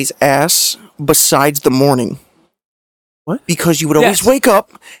was always ass besides the morning. What? Because you would always Yes. wake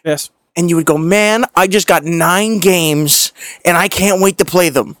up yes. and you would go, man, I just got 9 games and I can't wait to play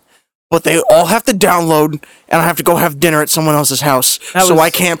them. But they all have to download and I have to go have dinner at someone else's house. That So was- I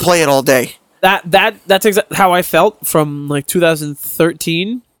can't play it all day. That's how I felt from like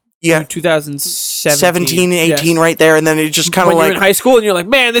 2013 Yeah. 2017. 17, 18 Yes. right there, and then it just kind When of you're like, in high school and you're like,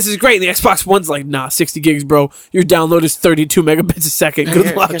 man, this is great. And the Xbox One's like, nah, 60 gigs, bro. Your download is 32 megabits a second. Good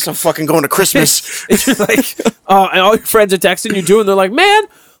I luck. guess I'm fucking going to Christmas. It's just like, and all your friends are texting you too, and they're like, man,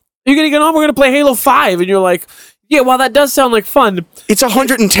 you're gonna get on. We're gonna play Halo 5, and you're like, yeah, well, that does sound like fun. It's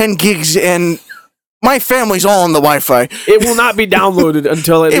 110 gigs, and my family's all on the Wi-Fi. It will not be downloaded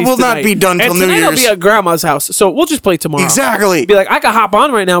until at It least will not tonight. be done till and New tonight I'll Year's. be at grandma's house, so we'll just play tomorrow. Exactly. Be like, I can hop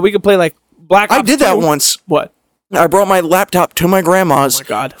on right now. We can play like Black Ops I did that 2. once. What? I brought my laptop to my grandma's Oh my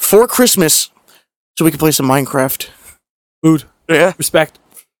God. for Christmas so we could play some Minecraft. Mood. Yeah. Respect.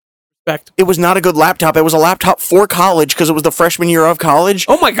 It was not a good laptop. It was a laptop for college because it was the freshman year of college.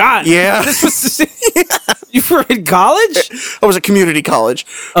 Oh my God. Yeah. This was you were in college? I was a community college.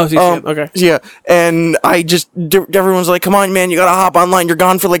 Oh, so okay. Yeah, and I just, everyone's like, come on, man, you gotta hop online. You're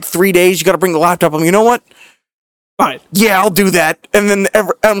gone for like 3 days. You gotta bring the laptop. I'm like, you know what? Fine. Yeah, I'll do that. And then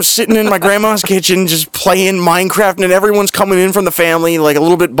I'm sitting in my grandma's kitchen just playing Minecraft, and everyone's coming in from the family, like a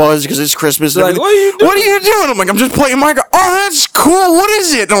little bit buzzed because it's Christmas. They're like, what are you doing? What are you doing? I'm like, I'm just playing Minecraft. Oh, that's cool. What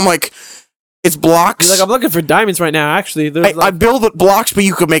is it? And I'm like, it's blocks. He's like, I'm looking for diamonds right now, actually. There's I build with blocks, but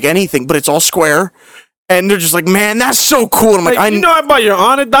you could make anything, but it's all square. And they're just like, man, that's so cool. And I'm like, I bought your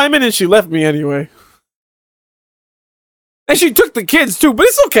aunt a diamond and she left me anyway. And she took the kids too, but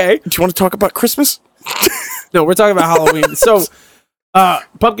it's okay. do you want to talk about Christmas? No, we're talking about Halloween. So,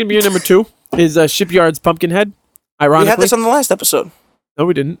 pumpkin beer number 2 is Shipyard's Pumpkinhead. Ironically. We had this on the last episode. No,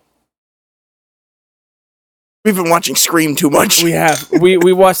 we didn't. We've been watching Scream too much. We have. we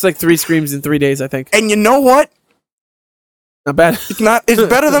watched like 3 Screams in 3 days, I think. And you know what? Not bad. It's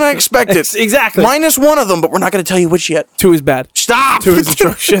better than I expected. Exactly. Minus one of them, but we're not going to tell you which yet. 2 is bad. Stop! 2 is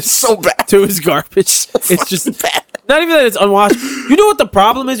atrocious. So bad. 2 is garbage. It's just bad. not even that it's unwatched. You know what the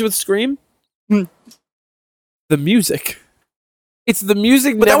problem is with Scream? The music. It's the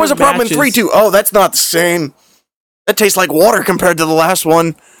music. But that was a problem in 3 too. Oh, that's not the same. That tastes like water compared to the last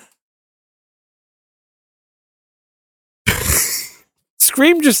one.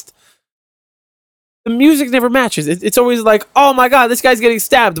 Scream just. The music never matches. It's always like, oh my God, this guy's getting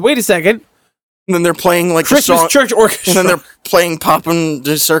stabbed. Wait a second. And then they're playing like Christmas the song, church orchestra. and then they're playing "Poppin'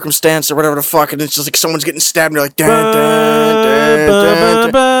 the Circumstance" or whatever the fuck, and it's just like someone's getting stabbed. And you're like, dun, dun,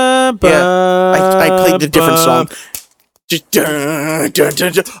 dun, dun, dun. Yeah, I played the different song. Just dun, dun,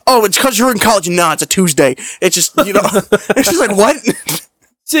 dun, dun. Oh, it's because you're in college. Nah, it's a Tuesday. It's just it's just like what?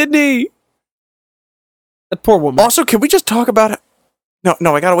 Sydney. That poor woman. Also, can we just talk about it?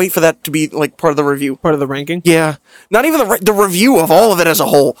 No, I gotta wait for that to be like part of the review. Part of the ranking. Yeah, not even the review of all of it as a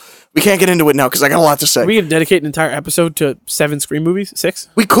whole. We can't get into it now because I got a lot to say. Are we gonna dedicate an entire episode to 7 Scream movies? 6?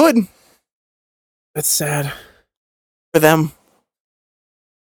 We could That's sad. for them.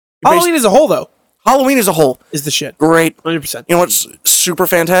 Halloween as a whole, though, Halloween as a whole, is the shit. great. 100%. You know what's super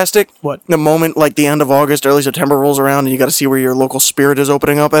fantastic? What? The moment like the end of August, early September rolls around, and you got to see where your local spirit is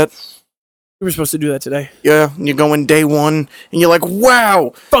opening up at. We were supposed to do that today. Yeah, and you go in day 1, and you're like,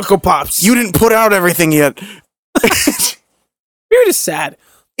 wow, Funko Pops. you didn't put out everything yet. Spirit is sad.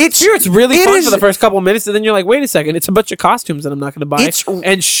 It's really it fun is for the first couple of minutes, and then you're like, wait a second, it's a bunch of costumes that I'm not going to buy, It's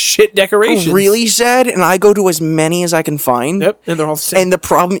and shit decorations. really sad, and I go to as many as I can find. Yep, and they're all the same. And the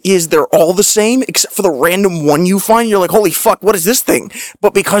problem is they're all the same, except for the random one you find. You're like, holy fuck, what is this thing?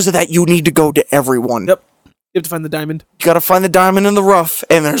 But because of that, you need to go to everyone. Yep. You have to find the diamond. You gotta find the diamond in the rough,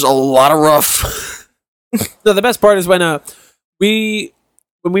 and there's a lot of rough. No, the best part is when we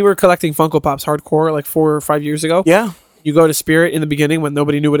were collecting Funko Pops hardcore like 4 or 5 years ago. Yeah. You go to Spirit in the beginning when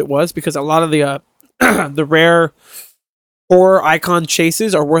nobody knew what it was, because a lot of the the rare horror icon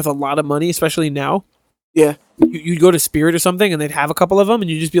chases are worth a lot of money, especially now. Yeah. You'd go to Spirit or something, and they'd have a couple of them,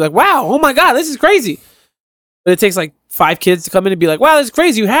 and you'd just be like, wow, oh my God, this is crazy. But it takes like 5 kids to come in and be like, wow, this is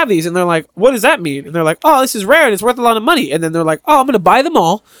crazy, you have these. And they're like, what does that mean? And they're like, oh, this is rare, and it's worth a lot of money. And then they're like, oh, I'm going to buy them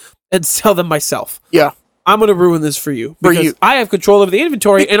all and sell them myself. Yeah. I'm going to ruin this for you. For Because you. I have control over the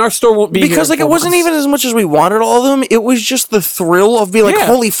inventory, and our store won't be Because here like in it 4 wasn't months. even as much as we wanted all of them. It was just the thrill of being like, Yeah.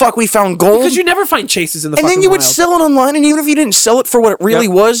 holy fuck, we found gold. Because you never find chases in the and fucking then you would wild. sell it online, and even if you didn't sell it for what it really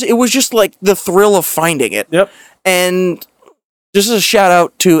Yep. was, it was just like the thrill of finding it. Yep. And just as a shout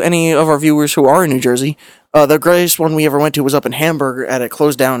out to any of our viewers who are in New Jersey, the greatest one we ever went to was up in Hamburg at a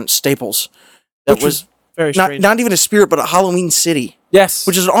closed down Staples. That Which was very strange. not even a Spirit, but a Halloween City, yes.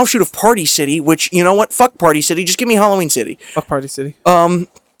 which is an offshoot of Party City. Which, you know what? Fuck Party City. Just give me Halloween City. Fuck Party City.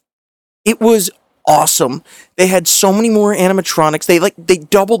 It was awesome. They had so many more animatronics. They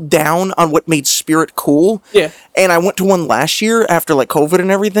doubled down on what made Spirit cool. Yeah. And I went to one last year after like COVID and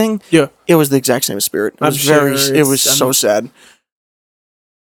everything. Yeah. It was the exact same as Spirit. It I'm was sure it was so sad.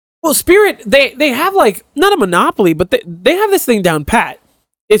 Well, Spirit, they have like, not a monopoly, but they have this thing down pat.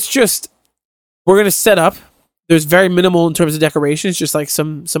 It's just we're gonna set up. There's very minimal in terms of decorations, just like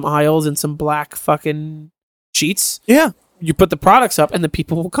some aisles and some black fucking sheets. Yeah. You put the products up, and the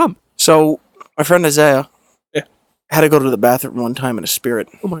people will come. So my friend Isaiah Yeah. had to go to the bathroom one time in a spirit.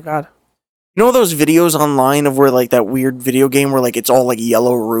 Oh my god. You know those videos online of where like that weird video game where like it's all like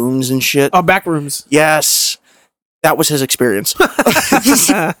yellow rooms and shit? Oh, back rooms. Yes. That was his experience.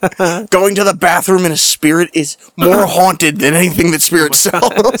 Going to the bathroom in a spirit is more haunted than anything that spirit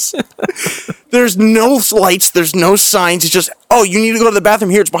sells. There's no lights, there's no signs. It's just, oh, you need to go to the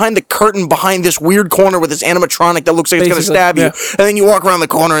bathroom here. It's behind the curtain, behind this weird corner with this animatronic that looks like it's going to stab you. yeah. And then you walk around the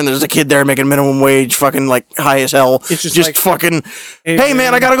corner and there's a kid there making minimum wage, fucking like high as hell. It's just like, fucking, hey, hey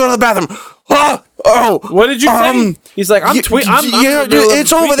man, I got to go to the bathroom. Oh, what did you say? He's like, I'm yeah,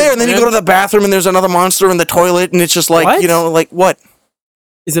 it's over there. And then you go to the bathroom and there's another monster in the toilet and it's just like, What? you know, like what?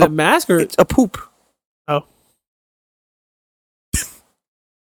 Is it a mask or It's a poop. oh?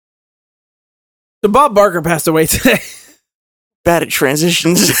 So Bob Barker passed away today. Bad at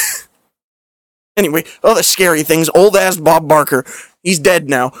transitions. Anyway, other scary things. Old ass Bob Barker. He's dead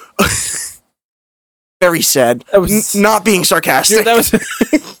now. Very sad. That was- Not being sarcastic. Dude, that was.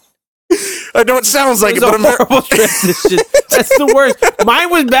 I know it sounds like it, It was but a horrible transition. That's the worst. Mine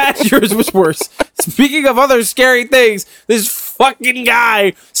was bad. Yours was worse. Speaking of other scary things, this fucking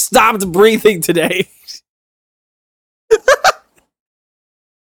guy stopped breathing today.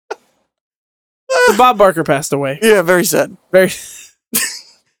 So Bob Barker passed away. Yeah, very sad. Very.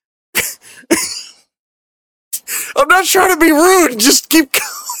 I'm not trying to be rude. Just keep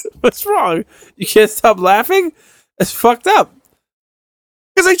going. What's wrong? You can't stop laughing? That's fucked up.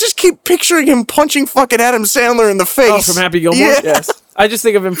 Because I just keep picturing him punching fucking Adam Sandler in the face. Oh, from Happy Gilmore? Yeah. Yes. I just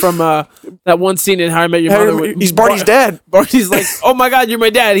think of him from that one scene in How I Met Your Mother. with He's Barney's dad. Barney's like, oh my god, you're my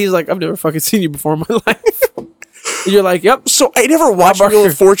dad. He's like, I've never fucking seen you before in my life. And you're like, yep. So I never watched Bob Wheel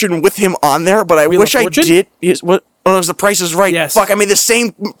Barker. of Fortune with him on there, but I Wheel wish of I Fortune? did. Yes, what? Oh, it was The Price is Right. Yes. Fuck, I made the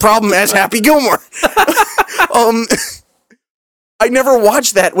same problem as Happy Gilmore. I never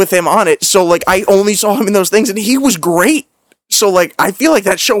watched that with him on it, so like I only saw him in those things, and he was great. So like I feel like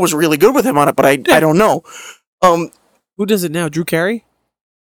that show was really good with him on it, but I don't know. Who does it now? Drew Carey?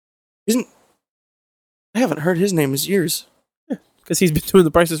 I haven't heard his name in years. Because he's been doing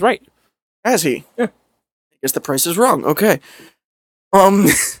The Price is Right. Has he? Yeah. I guess the price is wrong. Okay.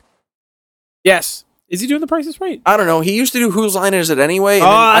 Yes. Is he doing The Price is Right? I don't know. He used to do Whose Line Is It Anyway? And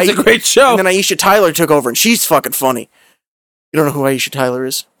Oh, then that's a great show. And then Aisha Tyler took over, and she's fucking funny. You don't know who Aisha Tyler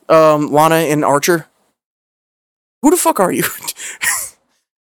is? Lana in Archer. Who the fuck are you?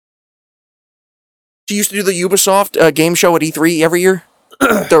 She used to do the Ubisoft game show at E3 every year.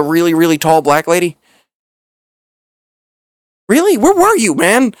 The really, really tall black lady. Really? Where were you,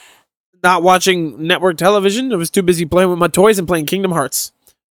 man? Not watching network television. I was too busy playing with my toys and playing Kingdom Hearts.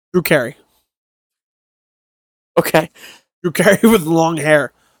 Drew Carey. Okay. Drew Carey with long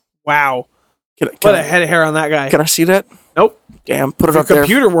hair. Wow. What a head of hair on that guy. Can I see that? Nope. Damn, put it If up your there.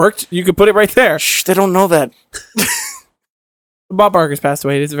 computer worked, you could put it right there. Shh, they don't know that. Bob Barker's passed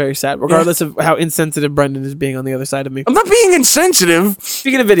away. It's very sad, regardless of how insensitive Brendan is being on the other side of me. I'm not being insensitive.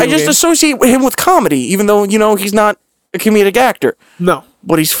 Speaking of video I just games, associate him with comedy, even though, you know, he's not a comedic actor. no,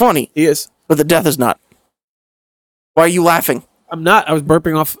 But he's funny. he is. But the death is not. Why are you laughing? I'm not. I was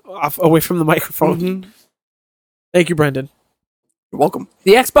burping off away from the microphone. Mm-hmm. Thank you, Brendan. You're welcome.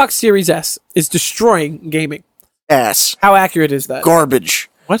 The Xbox Series S is destroying gaming. Ass. How accurate is that? Garbage.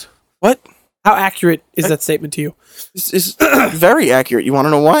 What? What? How accurate is that statement to you? This is very accurate. You want to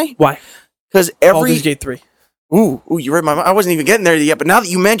know why? Why? Because Baldur's Gate 3. Ooh, you read my mind. I wasn't even getting there yet, but now that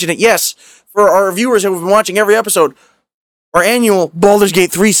you mention it, yes, for our viewers who have been watching every episode, our annual Baldur's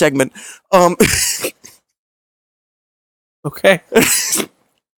Gate 3 segment. Okay.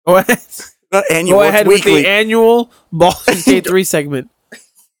 Go ahead. Not annual, Go it's ahead with weekly. the annual Baldur's Gate 3 segment.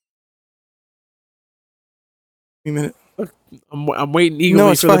 Wait a minute. I'm waiting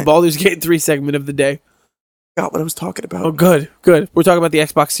eagerly it's for the fine. Baldur's Gate 3 segment of the day. I forgot what I was talking about. Oh, good. Good. We're talking about the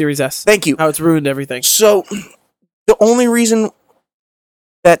Xbox Series S. Thank you. How it's ruined everything. So, the only reason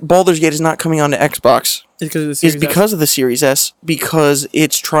that Baldur's Gate is not coming on to Xbox It's because of the is Series S. because of the Series S, because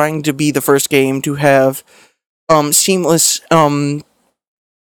it's trying to be the first game to have seamless online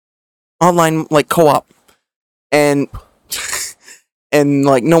like co-op, and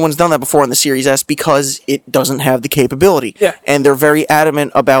like no one's done that before on the Series S because it doesn't have the capability. Yeah. And they're very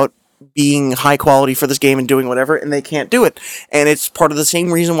adamant about being high quality for this game and doing whatever, and they can't do it. And it's part of the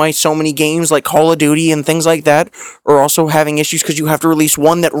same reason why so many games like Call of Duty and things like that are also having issues, because you have to release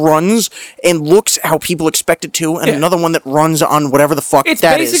one that runs and looks how people expect it to, and another one that runs on whatever the fuck it's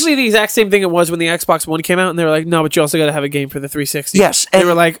that is. basically the exact same thing it was when the Xbox One came out, and they were like, no, but you also got to have a game for the 360. Yes, they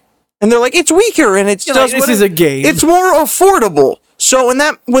were like, and they're like, it's weaker, and it's like, this is a game. It's more affordable. So,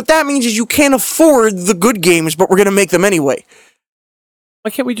 what that means is you can't afford the good games, but we're gonna make them anyway. Why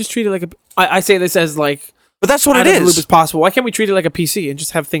can't we just treat it like a? I say this as like, but that's what out it of the loop is. as possible. Why can't we treat it like a PC and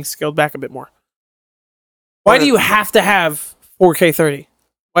just have things scaled back a bit more? Why do you have to have 4K 30?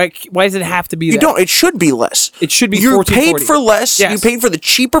 Why does it have to be? You don't. It should be less. It should be. You paid for less. Yes. You paid for the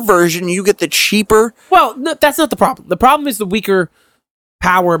cheaper version. You get the cheaper. Well, no, that's not the problem. The problem is the weaker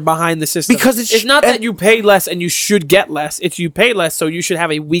power behind the system. Because it's not that you pay less and you should get less. It's you pay less, so you should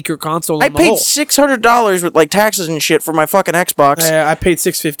have a weaker console. I paid $600 with like taxes and shit for my fucking Xbox. I paid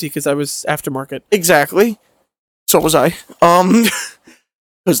 $650 because I was aftermarket. Exactly. So was I.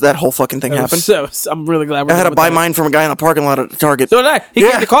 Because that whole fucking thing happened. So I'm really glad. I had to buy mine from a guy in a parking lot at Target. So did I. He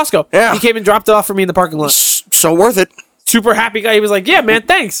came to Costco. Yeah. He came and dropped it off for me in the parking lot. So worth it. Super happy guy. He was like, "Yeah, man,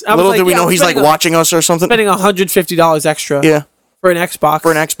 thanks." Little did we know he's like watching us or something. Spending $150 extra. Yeah. For an Xbox.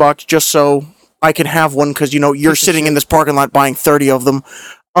 For an Xbox, just so I can have one, because you're sitting in this parking lot buying 30 of them.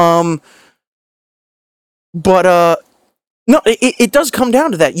 No, it does come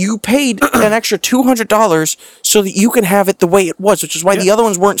down to that. You paid an extra $200 so that you can have it the way it was, which is why the other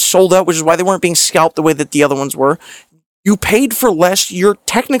ones weren't sold out, which is why they weren't being scalped the way that the other ones were. You paid for less, you're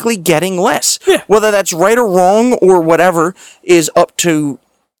technically getting less. Yeah. Whether that's right or wrong or whatever is up to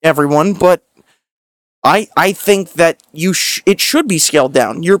everyone, but I think that it should be scaled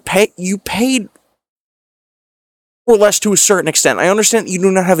down. You paid for less to a certain extent. I understand that you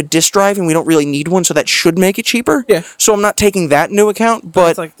do not have a disk drive, and we don't really need one, so that should make it cheaper. Yeah. So I'm not taking that into account,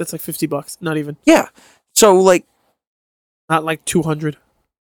 but that's like $50, not even. Yeah. So not like 200.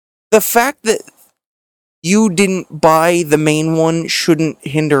 The fact that you didn't buy the main one shouldn't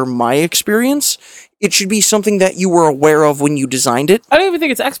hinder my experience. It should be something that you were aware of when you designed it. I don't even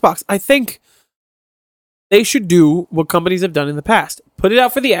think it's Xbox. I think they should do what companies have done in the past. Put it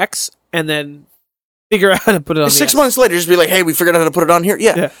out for the X, and then figure out how to put it on the 6 S. months later, just be like, hey, we figured out how to put it on here.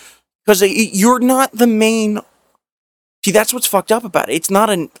 Yeah. Because you're not the main... See, that's what's fucked up about it. It's not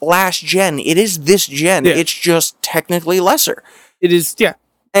a last gen. It is this gen. Yeah. It's just technically lesser. It is, yeah.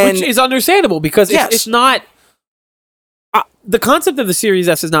 And which is understandable, because it's not... the concept of the Series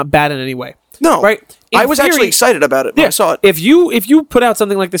S is not bad in any way. No. Right? I was actually excited about it when I saw it. If you put out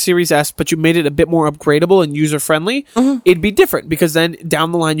something like the Series S, but you made it a bit more upgradable and user-friendly, it'd be different, because then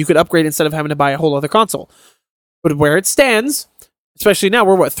down the line you could upgrade instead of having to buy a whole other console. But where it stands, especially now,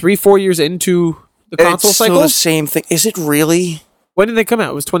 we're 3-4 years into the console cycle? It's still the same thing. Is it really? When did they come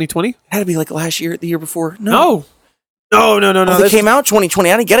out? It was 2020? It had to be like last year, the year before. No. Oh, they came out 2020.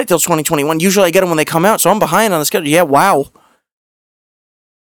 I didn't get it till 2021. Usually I get them when they come out, so I'm behind on the schedule. Yeah, wow.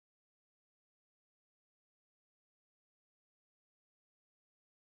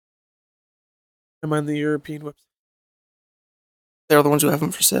 I'm on the European website. They're the ones who have them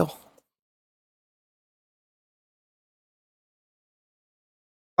for sale.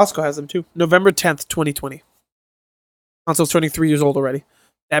 Costco has them too. November 10th, 2020. Console's turning 3 years old already.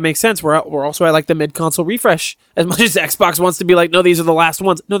 That makes sense. We're also at like the mid-console refresh. As much as Xbox wants to be like, no, these are the last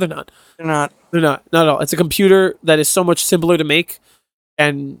ones. No, they're not. They're not. They're not. Not at all. It's a computer that is so much simpler to make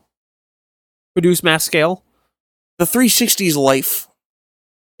and produce mass scale. The 360's life.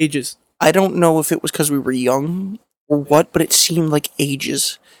 Ages. I don't know if it was because we were young or what, but it seemed like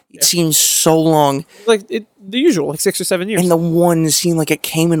ages. It seemed so long. Like the usual, like 6 or 7 years. And the one seemed like it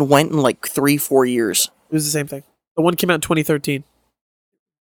came and went in like 3-4 years. It was the same thing. The one came out in 2013.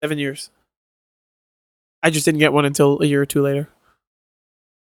 7 years. I just didn't get one until a year or two later.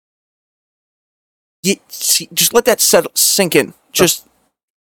 Just let that sink in. Just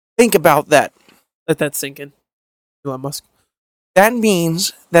think about that. Let that sink in. Elon Musk. That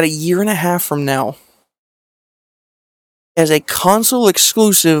means that a year and a half from now, as a console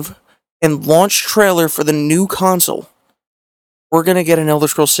exclusive and launch trailer for the new console, we're going to get an Elder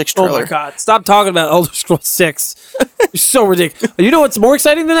Scrolls 6 trailer. Oh my god. Stop talking about Elder Scrolls 6. You're so ridiculous. You know what's more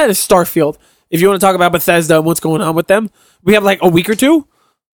exciting than that is Starfield. If you want to talk about Bethesda and what's going on with them, we have like a week or two.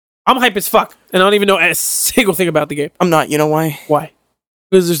 I'm hype as fuck, and I don't even know a single thing about the game. I'm not. You know why? Why?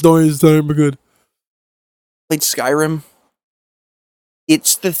 Because the story is time good. Played Skyrim.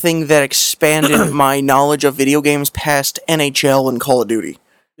 It's the thing that expanded my knowledge of video games past NHL and Call of Duty.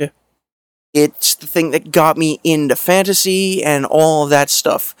 Yeah. It's the thing that got me into fantasy and all of that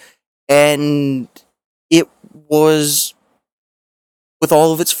stuff. And it was with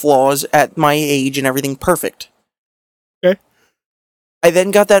all of its flaws at my age and everything perfect. Okay. I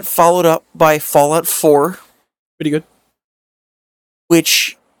then got that followed up by Fallout 4, Pretty good.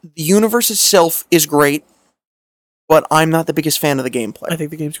 which the universe itself is great, but I'm not the biggest fan of the gameplay. I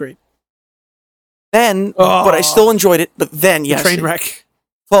think the game's great. Then, but I still enjoyed it, but then, yes. Train wreck.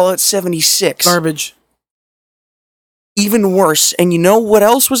 Fallout 76. Garbage. Even worse. And you know what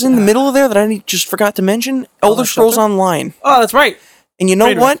else was in the middle of there that I just forgot to mention? Elder Scrolls Online. Oh, that's right. And you know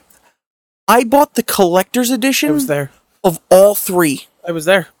Train what? I bought the collector's edition I was there. of all three. I was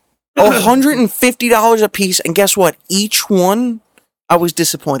there. $150 a piece, and guess what? Each one I was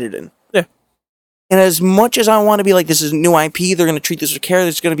disappointed in. Yeah. And as much as I want to be like, this is new IP, they're going to treat this with care,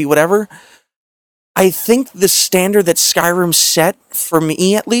 there's going to be whatever, I think the standard that Skyrim set, for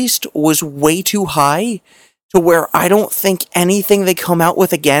me at least, was way too high to where I don't think anything they come out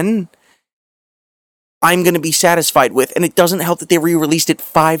with again, I'm going to be satisfied with. And it doesn't help that they re-released it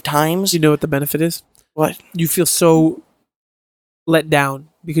 5 times. You know what the benefit is? What? You feel so let down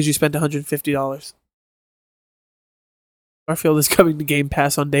because you spent $150. Starfield is coming to Game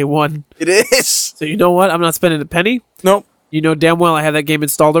Pass on day 1. It is. So you know what? I'm not spending a penny. Nope. You know damn well I have that game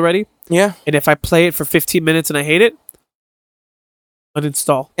installed already. Yeah. And if I play it for 15 minutes and I hate it,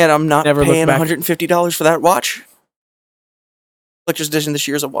 uninstall. And I'm not Never paying look back. $150 for that watch. Collector's edition this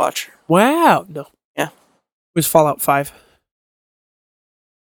year's a watch. Wow. No. Yeah. It was Fallout 5.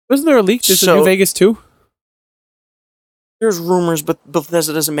 Wasn't there a leak? There's a So- New Vegas 2? There's rumors, but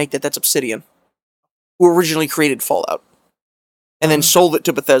Bethesda doesn't make that. That's Obsidian, who originally created Fallout. And then sold it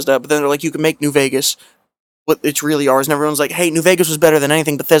to Bethesda, but then they're like, you can make New Vegas, but it's really ours. And everyone's like, hey, New Vegas was better than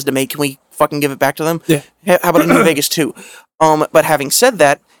anything Bethesda made. Can we fucking give it back to them? Yeah. How about a New Vegas 2? But having said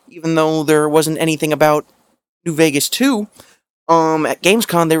that, even though there wasn't anything about New Vegas 2, at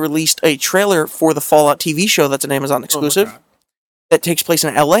Gamescom they released a trailer for the Fallout TV show that's an Amazon exclusive that takes place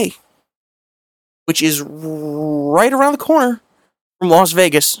in LA, which is right around the corner from Las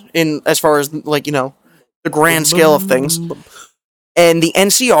Vegas in as far as like, you know, the grand scale of things. And the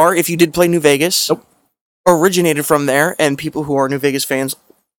NCR, if you did play New Vegas, originated from there, and people who are New Vegas fans,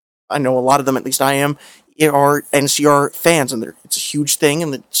 I know a lot of them, at least I am, are NCR fans, and it's a huge thing,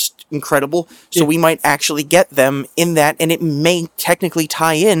 and it's incredible. So we might actually get them in that, and it may technically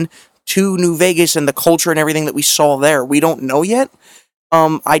tie in to New Vegas and the culture and everything that we saw there. We don't know yet.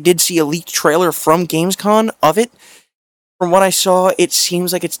 I did see a leaked trailer from Gamescom of it. From what I saw, it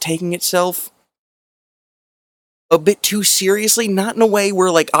seems like it's taking itself a bit too seriously, not in a way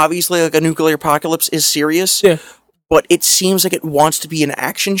where, like, obviously, like, a nuclear apocalypse is serious, but it seems like it wants to be an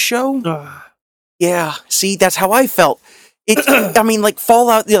action show. Yeah, see, that's how I felt. It, I mean, like,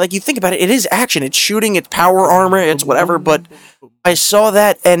 Fallout, like, you think about it, it is action, it's shooting, it's power armor, it's whatever, but I saw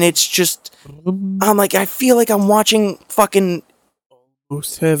that, and it's just, I'm like, I feel like I'm watching fucking...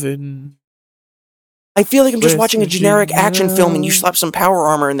 Almost heaven. I feel like I'm just watching a generic action film and you slap some power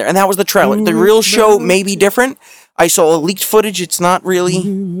armor in there. And that was the trailer. The real show may be different. I saw leaked footage. It's not really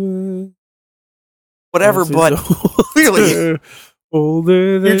whatever, but clearly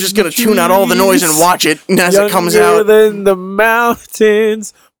you're just going to tune out all the noise and watch it as it comes out. Than the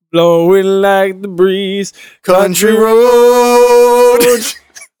mountains, blowing like the breeze. Country road.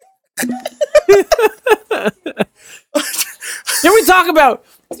 Can we talk about...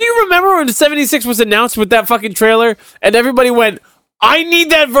 Do you remember when 76 was announced with that fucking trailer and everybody went, I need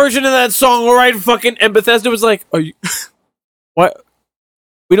that version of that song right fucking... And Bethesda was like, are you... What?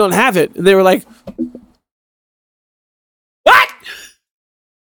 We don't have it. And they were like, what?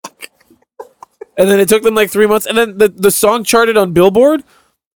 And then it took them like 3 months. And then the song charted on Billboard.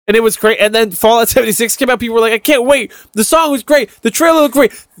 And it was great. And then Fallout 76 came out. People were like, I can't wait. The song was great. The trailer looked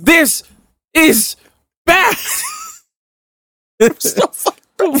great. This is bad. So fucking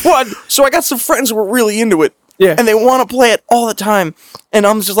What? So I got some friends who were really into it. Yeah. And they want to play it all the time. And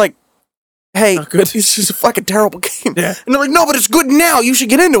I'm just like, hey, Not good. this is a fucking terrible game. Yeah. And they're like, no, but it's good now. You should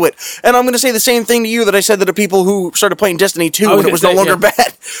get into it. And I'm going to say the same thing to you that I said to the people who started playing Destiny 2 when it was no longer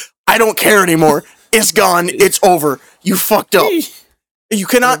bad. I don't care anymore. It's gone. It's over. You fucked up. You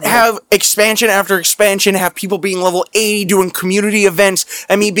cannot have expansion after expansion, have people being level 80 doing community events,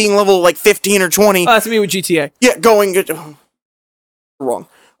 and me being level like 15 or 20. Oh, that's me with GTA. Yeah, going... wrong.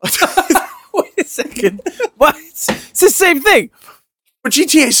 Wait a second. What? It's the same thing. But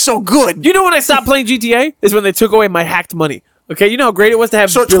GTA is so good. You know when I stopped playing GTA? Is when they took away my hacked money. Okay, you know how great it was to have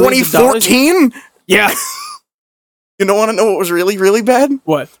So billions of dollars? 2014? Yeah. You don't want to know what was really, really bad?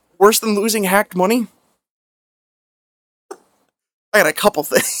 What? Worse than losing hacked money? I got a couple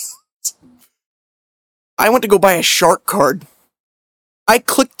things. I went to go buy a shark card. I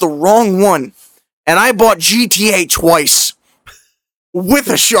clicked the wrong one, and I bought GTA twice. with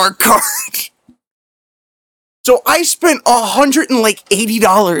a shark card. So I spent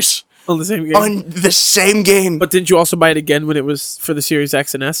 $180 On the same game. on the same game. But didn't you also buy it again when it was for the Series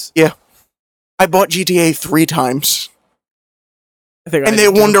X and S? Yeah. I bought GTA 3 times. I think And they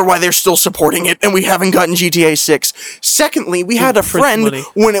wonder why they're still supporting it, and we haven't gotten GTA 6. Secondly, we had a Print friend money.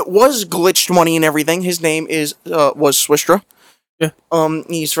 when it was glitched money and everything. His name was Swistra. Yeah.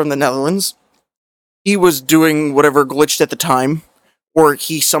 He's from the Netherlands. He was doing whatever glitched at the time, or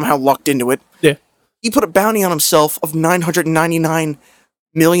he somehow lucked into it. Yeah. He put a bounty on himself of $999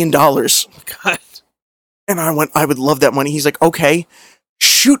 million. God. And I went, I would love that money. He's like, okay,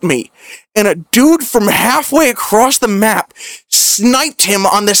 shoot me. And a dude from halfway across the map sniped him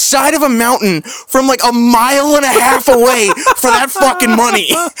on the side of a mountain from like a mile and a half away for that fucking money.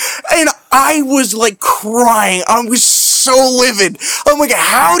 And I was like crying. I was so livid. I'm like,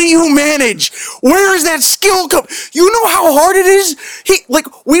 how do you manage? Where is that skill come? You know how hard it is?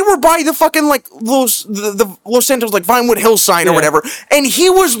 We were by the fucking like the Los Santos like Vinewood Hill sign or whatever, and he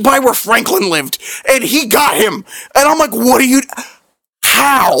was by where Franklin lived, and he got him. And I'm like, what are you?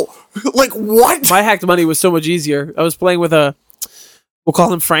 How? Like what? My hacked money was so much easier. I was playing with we'll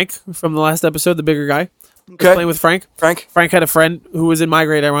call him Frank from the last episode, the bigger guy. I was playing with Frank. Frank had a friend who was in my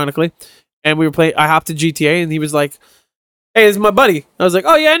grade, ironically, and we were playing. I hopped to GTA, and he was like, "Hey, this is my buddy." I was like,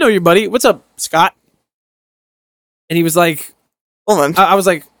 "Oh yeah, I know your buddy. What's up, Scott?" And he was like, Hold on. I was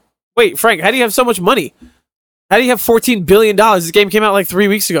like, "Wait, Frank, how do you have so much money? How do you have $14 billion? This game came out like 3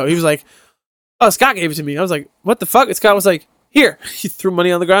 weeks ago." He was like, "Oh, Scott gave it to me." I was like, "What the fuck?" And Scott was like, "Here." He threw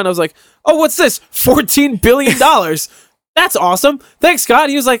money on the ground. I was like, "Oh, what's this? $14 billion. That's awesome. Thanks, Scott."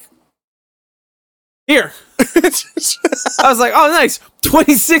 He was like, "Here." I was like, "Oh, nice.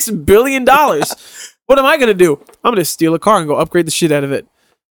 $26 billion. What am I going to do? I'm going to steal a car and go upgrade the shit out of it.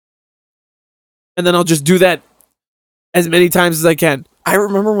 And then I'll just do that as many times as I can." I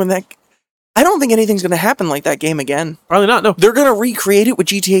remember when I don't think anything's going to happen like that game again. Probably not, no. They're going to recreate it with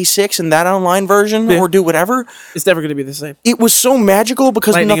GTA 6 and that online version or do whatever. It's never going to be the same. It was so magical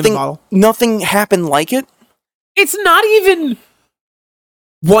because Lightning in the bottle. nothing happened like it. It's not even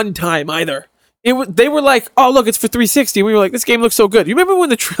one time either. They were like, "Oh, look, it's for 360." We were like, "This game looks so good." You remember when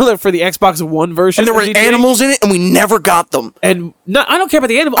the trailer for the Xbox One version And there were of GTA? animals in it and we never got them. And no, I don't care about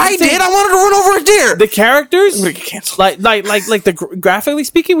the animals. I did. I wanted to run over a deer. The characters, I'm gonna get canceled. like graphically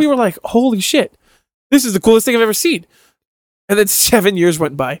speaking, we were like, "Holy shit, this is the coolest thing I've ever seen." And then 7 years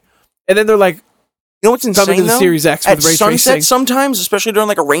went by, and then they're like, You know what's insane, coming to the though? Series X At with ray sunset tracing. sometimes, especially during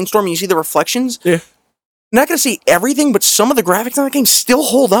like a rainstorm, you see the reflections. Yeah, You're not going to see everything, but some of the graphics on that game still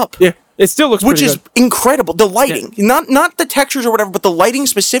hold up. yeah, it still looks Which pretty is good. incredible. The lighting, not the textures or whatever, but the lighting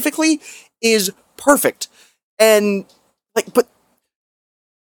specifically is perfect. And but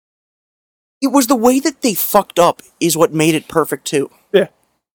it was the way that they fucked up is what made it perfect too. Yeah,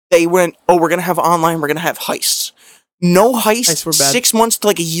 They went, oh, we're gonna have online, we're gonna have heists. No Heists were heist. bad. 6 months to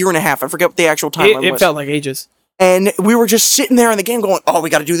like a year and a half. I forget what the actual timeline it was. felt like ages. And we were just sitting there in the game going, oh, we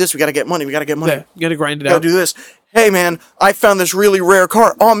got to do this. We got to get money. We got to get money. Yeah, you gotta grind it We got out. to do this. Hey, man, I found this really rare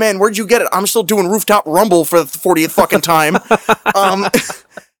car. Oh, man, where'd you get it? I'm still doing Rooftop Rumble for the 40th fucking time.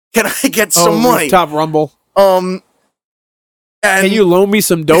 Can I get some money? Top Rumble. And, Can you loan me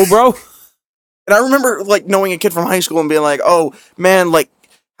some dough, bro? and I remember, like, knowing a kid from high school and being like, oh, man, like,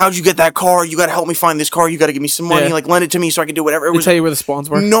 how'd you get that car? You got to help me find this car. You got to give me some money. Yeah. Like, lend it to me so I can do whatever. It They was tell you where the spawns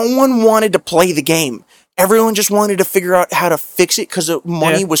were. No one wanted to play the game. Everyone just wanted to figure out how to fix it because the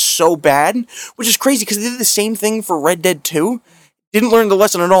money was so bad, which is crazy because they did the same thing for Red Dead 2. Didn't learn the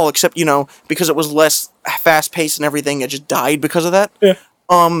lesson at all, except, because it was less fast-paced and everything, it just died because of that. Yeah.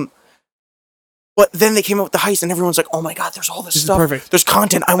 But then they came out with the heist and everyone's like, oh my god, there's all this This is stuff. perfect. There's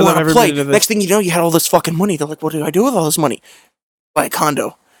content. I love want to every play. minute of this. Next thing you know, you had all this fucking money. They're like, what do I do with all this money? Buy a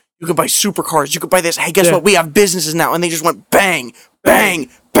condo. You could buy supercars. You could buy this. Hey, guess what? We have businesses now. And they just went bang, bang,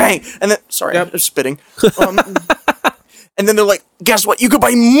 bang. And then, sorry, I'm spitting. And then they're like, guess what? You could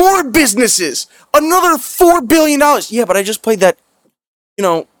buy more businesses. Another $4 billion. Yeah, but I just played that,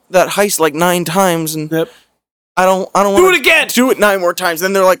 that heist like 9 times. And I don't want Do it again. do it 9 more times.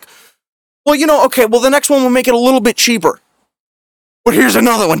 Then they're like, well, okay, well, the next one will make it a little bit cheaper. But here's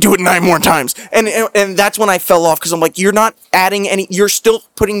another one. Do it 9 more times. And that's when I fell off because I'm like, you're not adding any. You're still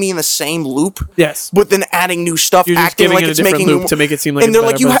putting me in the same loop. Yes. But then adding new stuff, You're just acting giving like it a it's different making loop to make it seem like and it's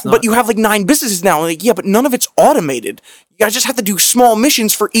they're better, like, but it's not. but you have like 9 businesses now. Like, yeah, but none of it's automated. You guys just have to do small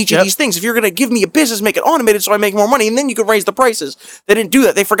missions for each of these things. If you're gonna give me a business, make it automated so I make more money, and then you can raise the prices. They didn't do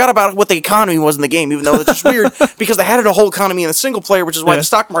that. They forgot about what the economy was in the game, even though it's just weird because they had a whole economy in the single player, which is why the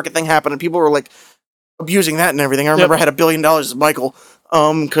stock market thing happened, and people were like abusing that and everything. I remember I had $1 billion as Michael.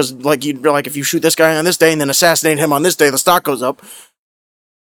 Because like you'd be like, if you shoot this guy on this day and then assassinate him on this day, the stock goes up.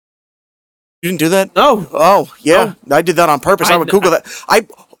 You didn't do that? No. Oh, yeah. I did that on purpose. I would Google that.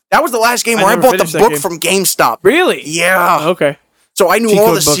 That was the last game where I never bought the finished that book game. from GameStop. Really? Yeah. Okay. So I knew Cheat all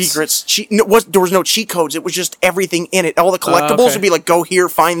code the books. secrets. There was no cheat codes. It was just everything in it. All the collectibles okay. would be like, go here,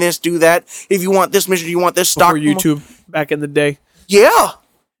 find this, do that. If you want this mission, you want this stock. Before YouTube back in the day. Yeah.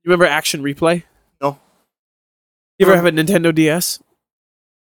 You remember Action Replay? No. You ever have a Nintendo DS?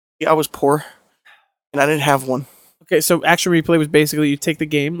 Yeah, I was poor. And I didn't have one. Okay, so Action Replay was basically you take the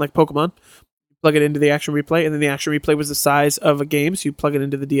game, like Pokemon, plug it into the Action Replay, and then the Action Replay was the size of a game, so you plug it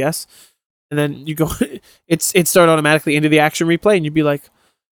into the DS, and then you go, it started automatically into the Action Replay, and you'd be like,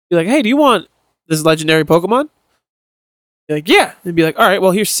 hey, do you want this legendary Pokemon? You're like, yeah. And be like, all right,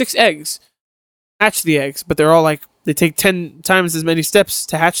 well, here's 6 eggs. Hatch the eggs, but they're all like, they take 10 times as many steps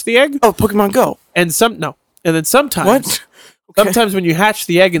to hatch the egg. Oh, Pokemon Go. And then sometimes, What? Okay. sometimes when you hatch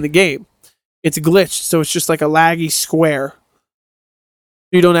the egg in the game, it's glitched, so it's just like a laggy square.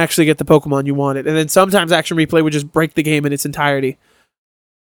 You don't actually get the Pokemon you wanted. And then sometimes Action Replay would just break the game in its entirety.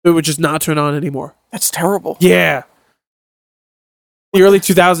 It would just not turn on anymore. That's terrible. Yeah. The early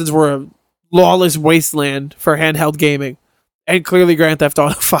 2000s were a lawless wasteland for handheld gaming. And clearly Grand Theft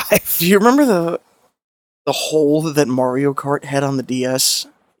Auto 5. Do you remember the hole that Mario Kart had on the DS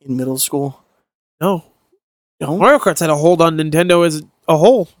in middle school? No. No? Mario Kart's had a hold on Nintendo as a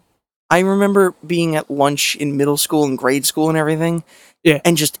whole. I remember being at lunch in middle school and grade school and everything. Yeah.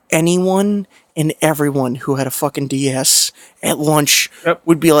 And just anyone and everyone who had a fucking DS at lunch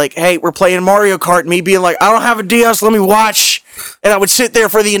would be like, hey, we're playing Mario Kart. Me being like, I don't have a DS, let me watch. And I would sit there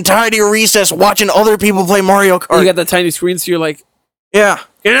for the entirety of recess watching other people play Mario Kart. You got that tiny screen, so you're like, yeah.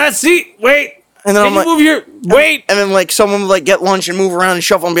 you're not see. Wait. And then Can I'm you like, move your... Wait. and then like someone would like get lunch and move around and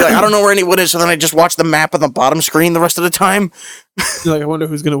shuffle and be like, I don't know where anyone is. So then I just watch the map on the bottom screen the rest of the time. You're like, I wonder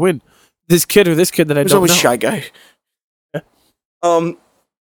who's going to win. This kid or this kid that I There's don't always know. Shy Guy. Yeah.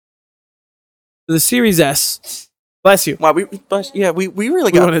 The Series S. Bless you. Wow, we really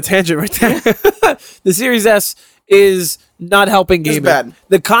We got went on a tangent right there. The Series S is not helping It's gaming. bad.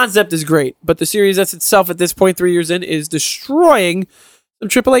 The concept is great, but the Series S itself at this point, 3 years in, is destroying some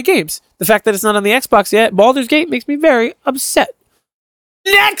AAA games. The fact that it's not on the Xbox yet, Baldur's Gate, makes me very upset.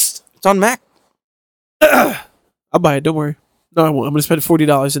 Next! It's on Mac. I'll buy it, don't worry. No, I won't. I'm going to spend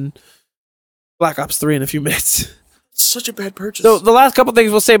 $40 in Black Ops 3 in a few minutes. It's such a bad purchase. So the last couple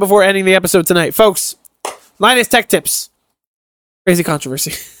things we'll say before ending the episode tonight. Folks, Linus Tech Tips. Crazy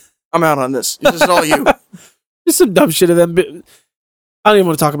controversy. I'm out on this. This is all you. Just some dumb shit of them. I don't even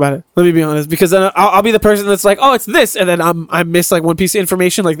want to talk about it. Let me be honest, because then I'll be the person that's like, "Oh, it's this," and then I miss like one piece of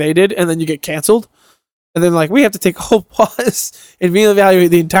information, like they did, and then you get canceled, and then like we have to take a whole pause and reevaluate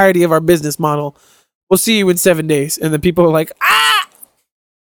the entirety of our business model. We'll see you in 7 days, and then people are like, "Ah!"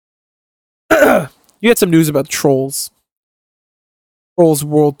 You had some news about Trolls. Trolls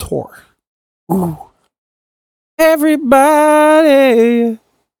World Tour. Ooh. Everybody.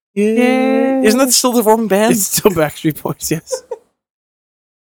 Yeah. Isn't that still the Roman band? It's still Backstreet Boys, yes.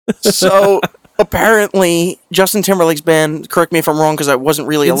 So apparently, Justin Timberlake's band. Correct me if I'm wrong, because I wasn't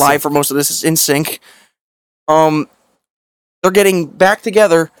really NSYNC. alive for most of this. Is NSYNC. They're getting back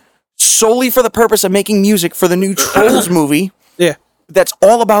together solely for the purpose of making music for the new Trolls movie. Yeah. That's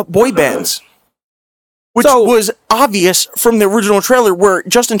all about boy bands. Which was obvious from the original trailer, where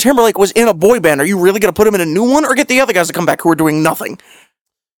Justin Timberlake was in a boy band. Are you really going to put him in a new one, or get the other guys to come back who are doing nothing?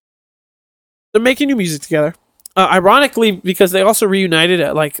 They're making new music together. Ironically, because they also reunited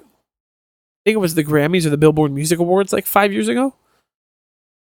at like, I think it was the Grammys or the Billboard Music Awards like 5 years ago.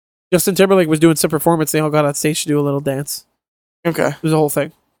 Justin Timberlake was doing some performance. They all got on stage to do a little dance. Okay. It was a whole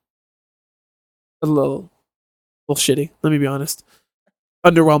thing. A little shitty. Let me be honest.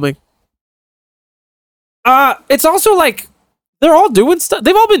 Underwhelming. It's also like they're all doing stuff.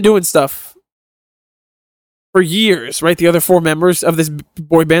 They've all been doing stuff for years, right? The other 4 members of this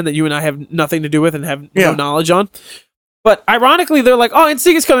boy band that you and I have nothing to do with and have no knowledge on. But ironically, they're like, "Oh,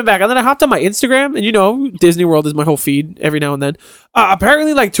 NSYNC is coming back," and then I hopped on my Instagram, and you know, Disney World is my whole feed every now and then.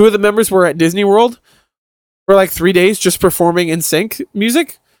 Apparently, like 2 of the members were at Disney World for like 3 days just performing NSYNC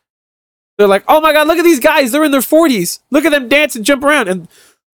music. They're like, "Oh my god, look at these guys! They're in their 40s. Look at them dance and jump around." And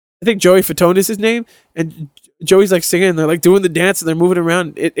I think Joey Fatone is his name, and Joey's like singing, and they're like doing the dance, and they're moving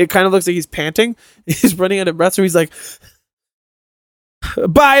around. It kind of looks like he's panting. He's running out of breath, so he's like,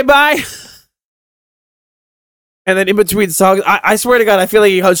 "Bye, bye." And then in between songs, I swear to God, I feel like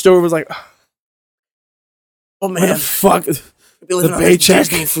he hunched over and was like, Oh "What the man, fuck?" the paycheck.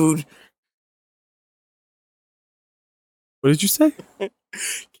 Disney food. What did you say?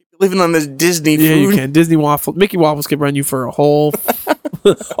 Living on this Disney Yeah, food. you can. Disney Waffle, Mickey Waffles could run you for a whole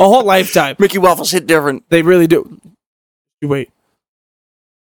lifetime. Mickey Waffles hit different. They really do. You wait.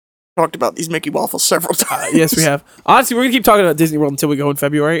 talked about these Mickey waffles several times. Yes, we have. Honestly, we're gonna keep talking about Disney World until we go in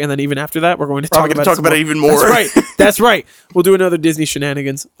February, and then even after that, we're going to Probably talk gonna talk about it even more. That's right. That's right. We'll do another Disney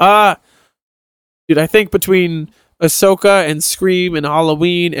shenanigans. Dude, I think between Ahsoka and Scream and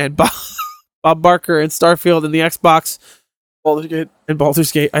Halloween and Bob Barker and Starfield and the Xbox and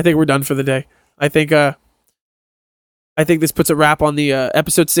Baldur's Gate, I think we're done for the day. I think this puts a wrap on the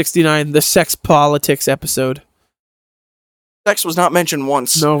episode 69, the sex politics episode. Sex was not mentioned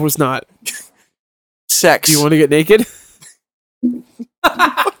once. No, it was not. Sex. Do you want to get naked?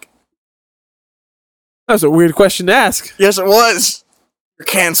 That was a weird question to ask. Yes, it was. You're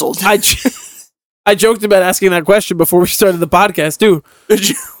canceled. I joked about asking that question before we started the podcast, too. Did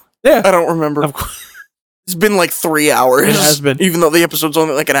you? Yeah. I don't remember. It's been like 3 hours. It has been. Even though the episode's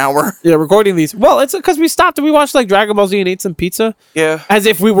only like an hour. Yeah, recording these. Well, it's because we stopped and we watched like Dragon Ball Z and ate some pizza. Yeah. As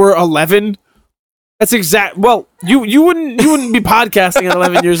if we were 11. That's exact. Well, you wouldn't be podcasting at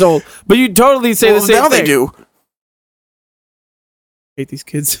 11 years old, but you'd totally say the same now thing. They do. Hate these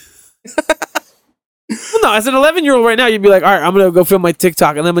kids. Well, no, as an 11-year-old right now, you'd be like, all right, I'm going to go film my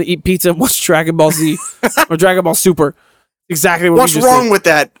TikTok and then I'm going to eat pizza and watch Dragon Ball Z or Dragon Ball Super. Exactly what What's we just wrong did. with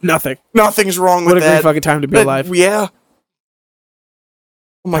that? Nothing. Nothing's wrong What with a that. great fucking time to be alive. Yeah.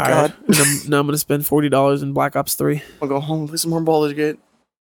 Oh my Tired. god. And now I'm going to spend $40 in Black Ops 3. I'll go home, play some more Baldur's Gate.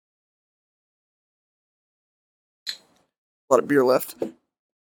 A lot of beer left. I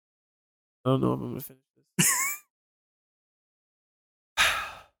don't know if I'm going to finish this.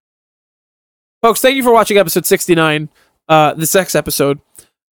 Folks, thank you for watching episode 69, the sex episode.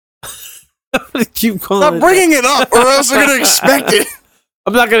 I'm going to keep calling Stop bringing it up, or else they're going to expect it.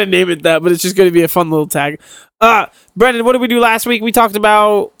 I'm not going to name it that, but it's just going to be a fun little tag. Brendan, what did we do last week? We talked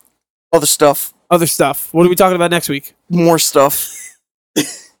about Other stuff. other stuff. What are we talking about next week? More stuff.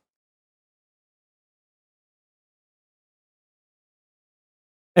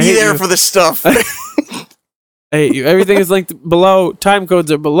 I Be hate there you. for the stuff. I hate you. Everything is linked below. Time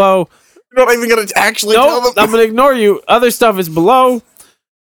codes are below. You're not even going to actually tell Nope, them. I'm going to ignore you. Other stuff is below.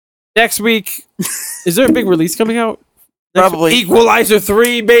 Next week, is there a big release coming out? Probably. Equalizer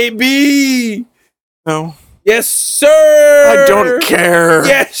 3, baby! No. Yes, sir! I don't care.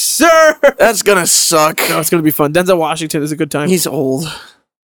 Yes, sir! That's going to suck. No, it's going to be fun. Denzel Washington is a good time. He's old.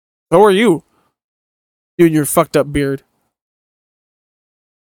 How are you? You and your fucked up beard.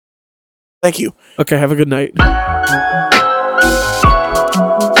 Thank you. Okay, have a good night.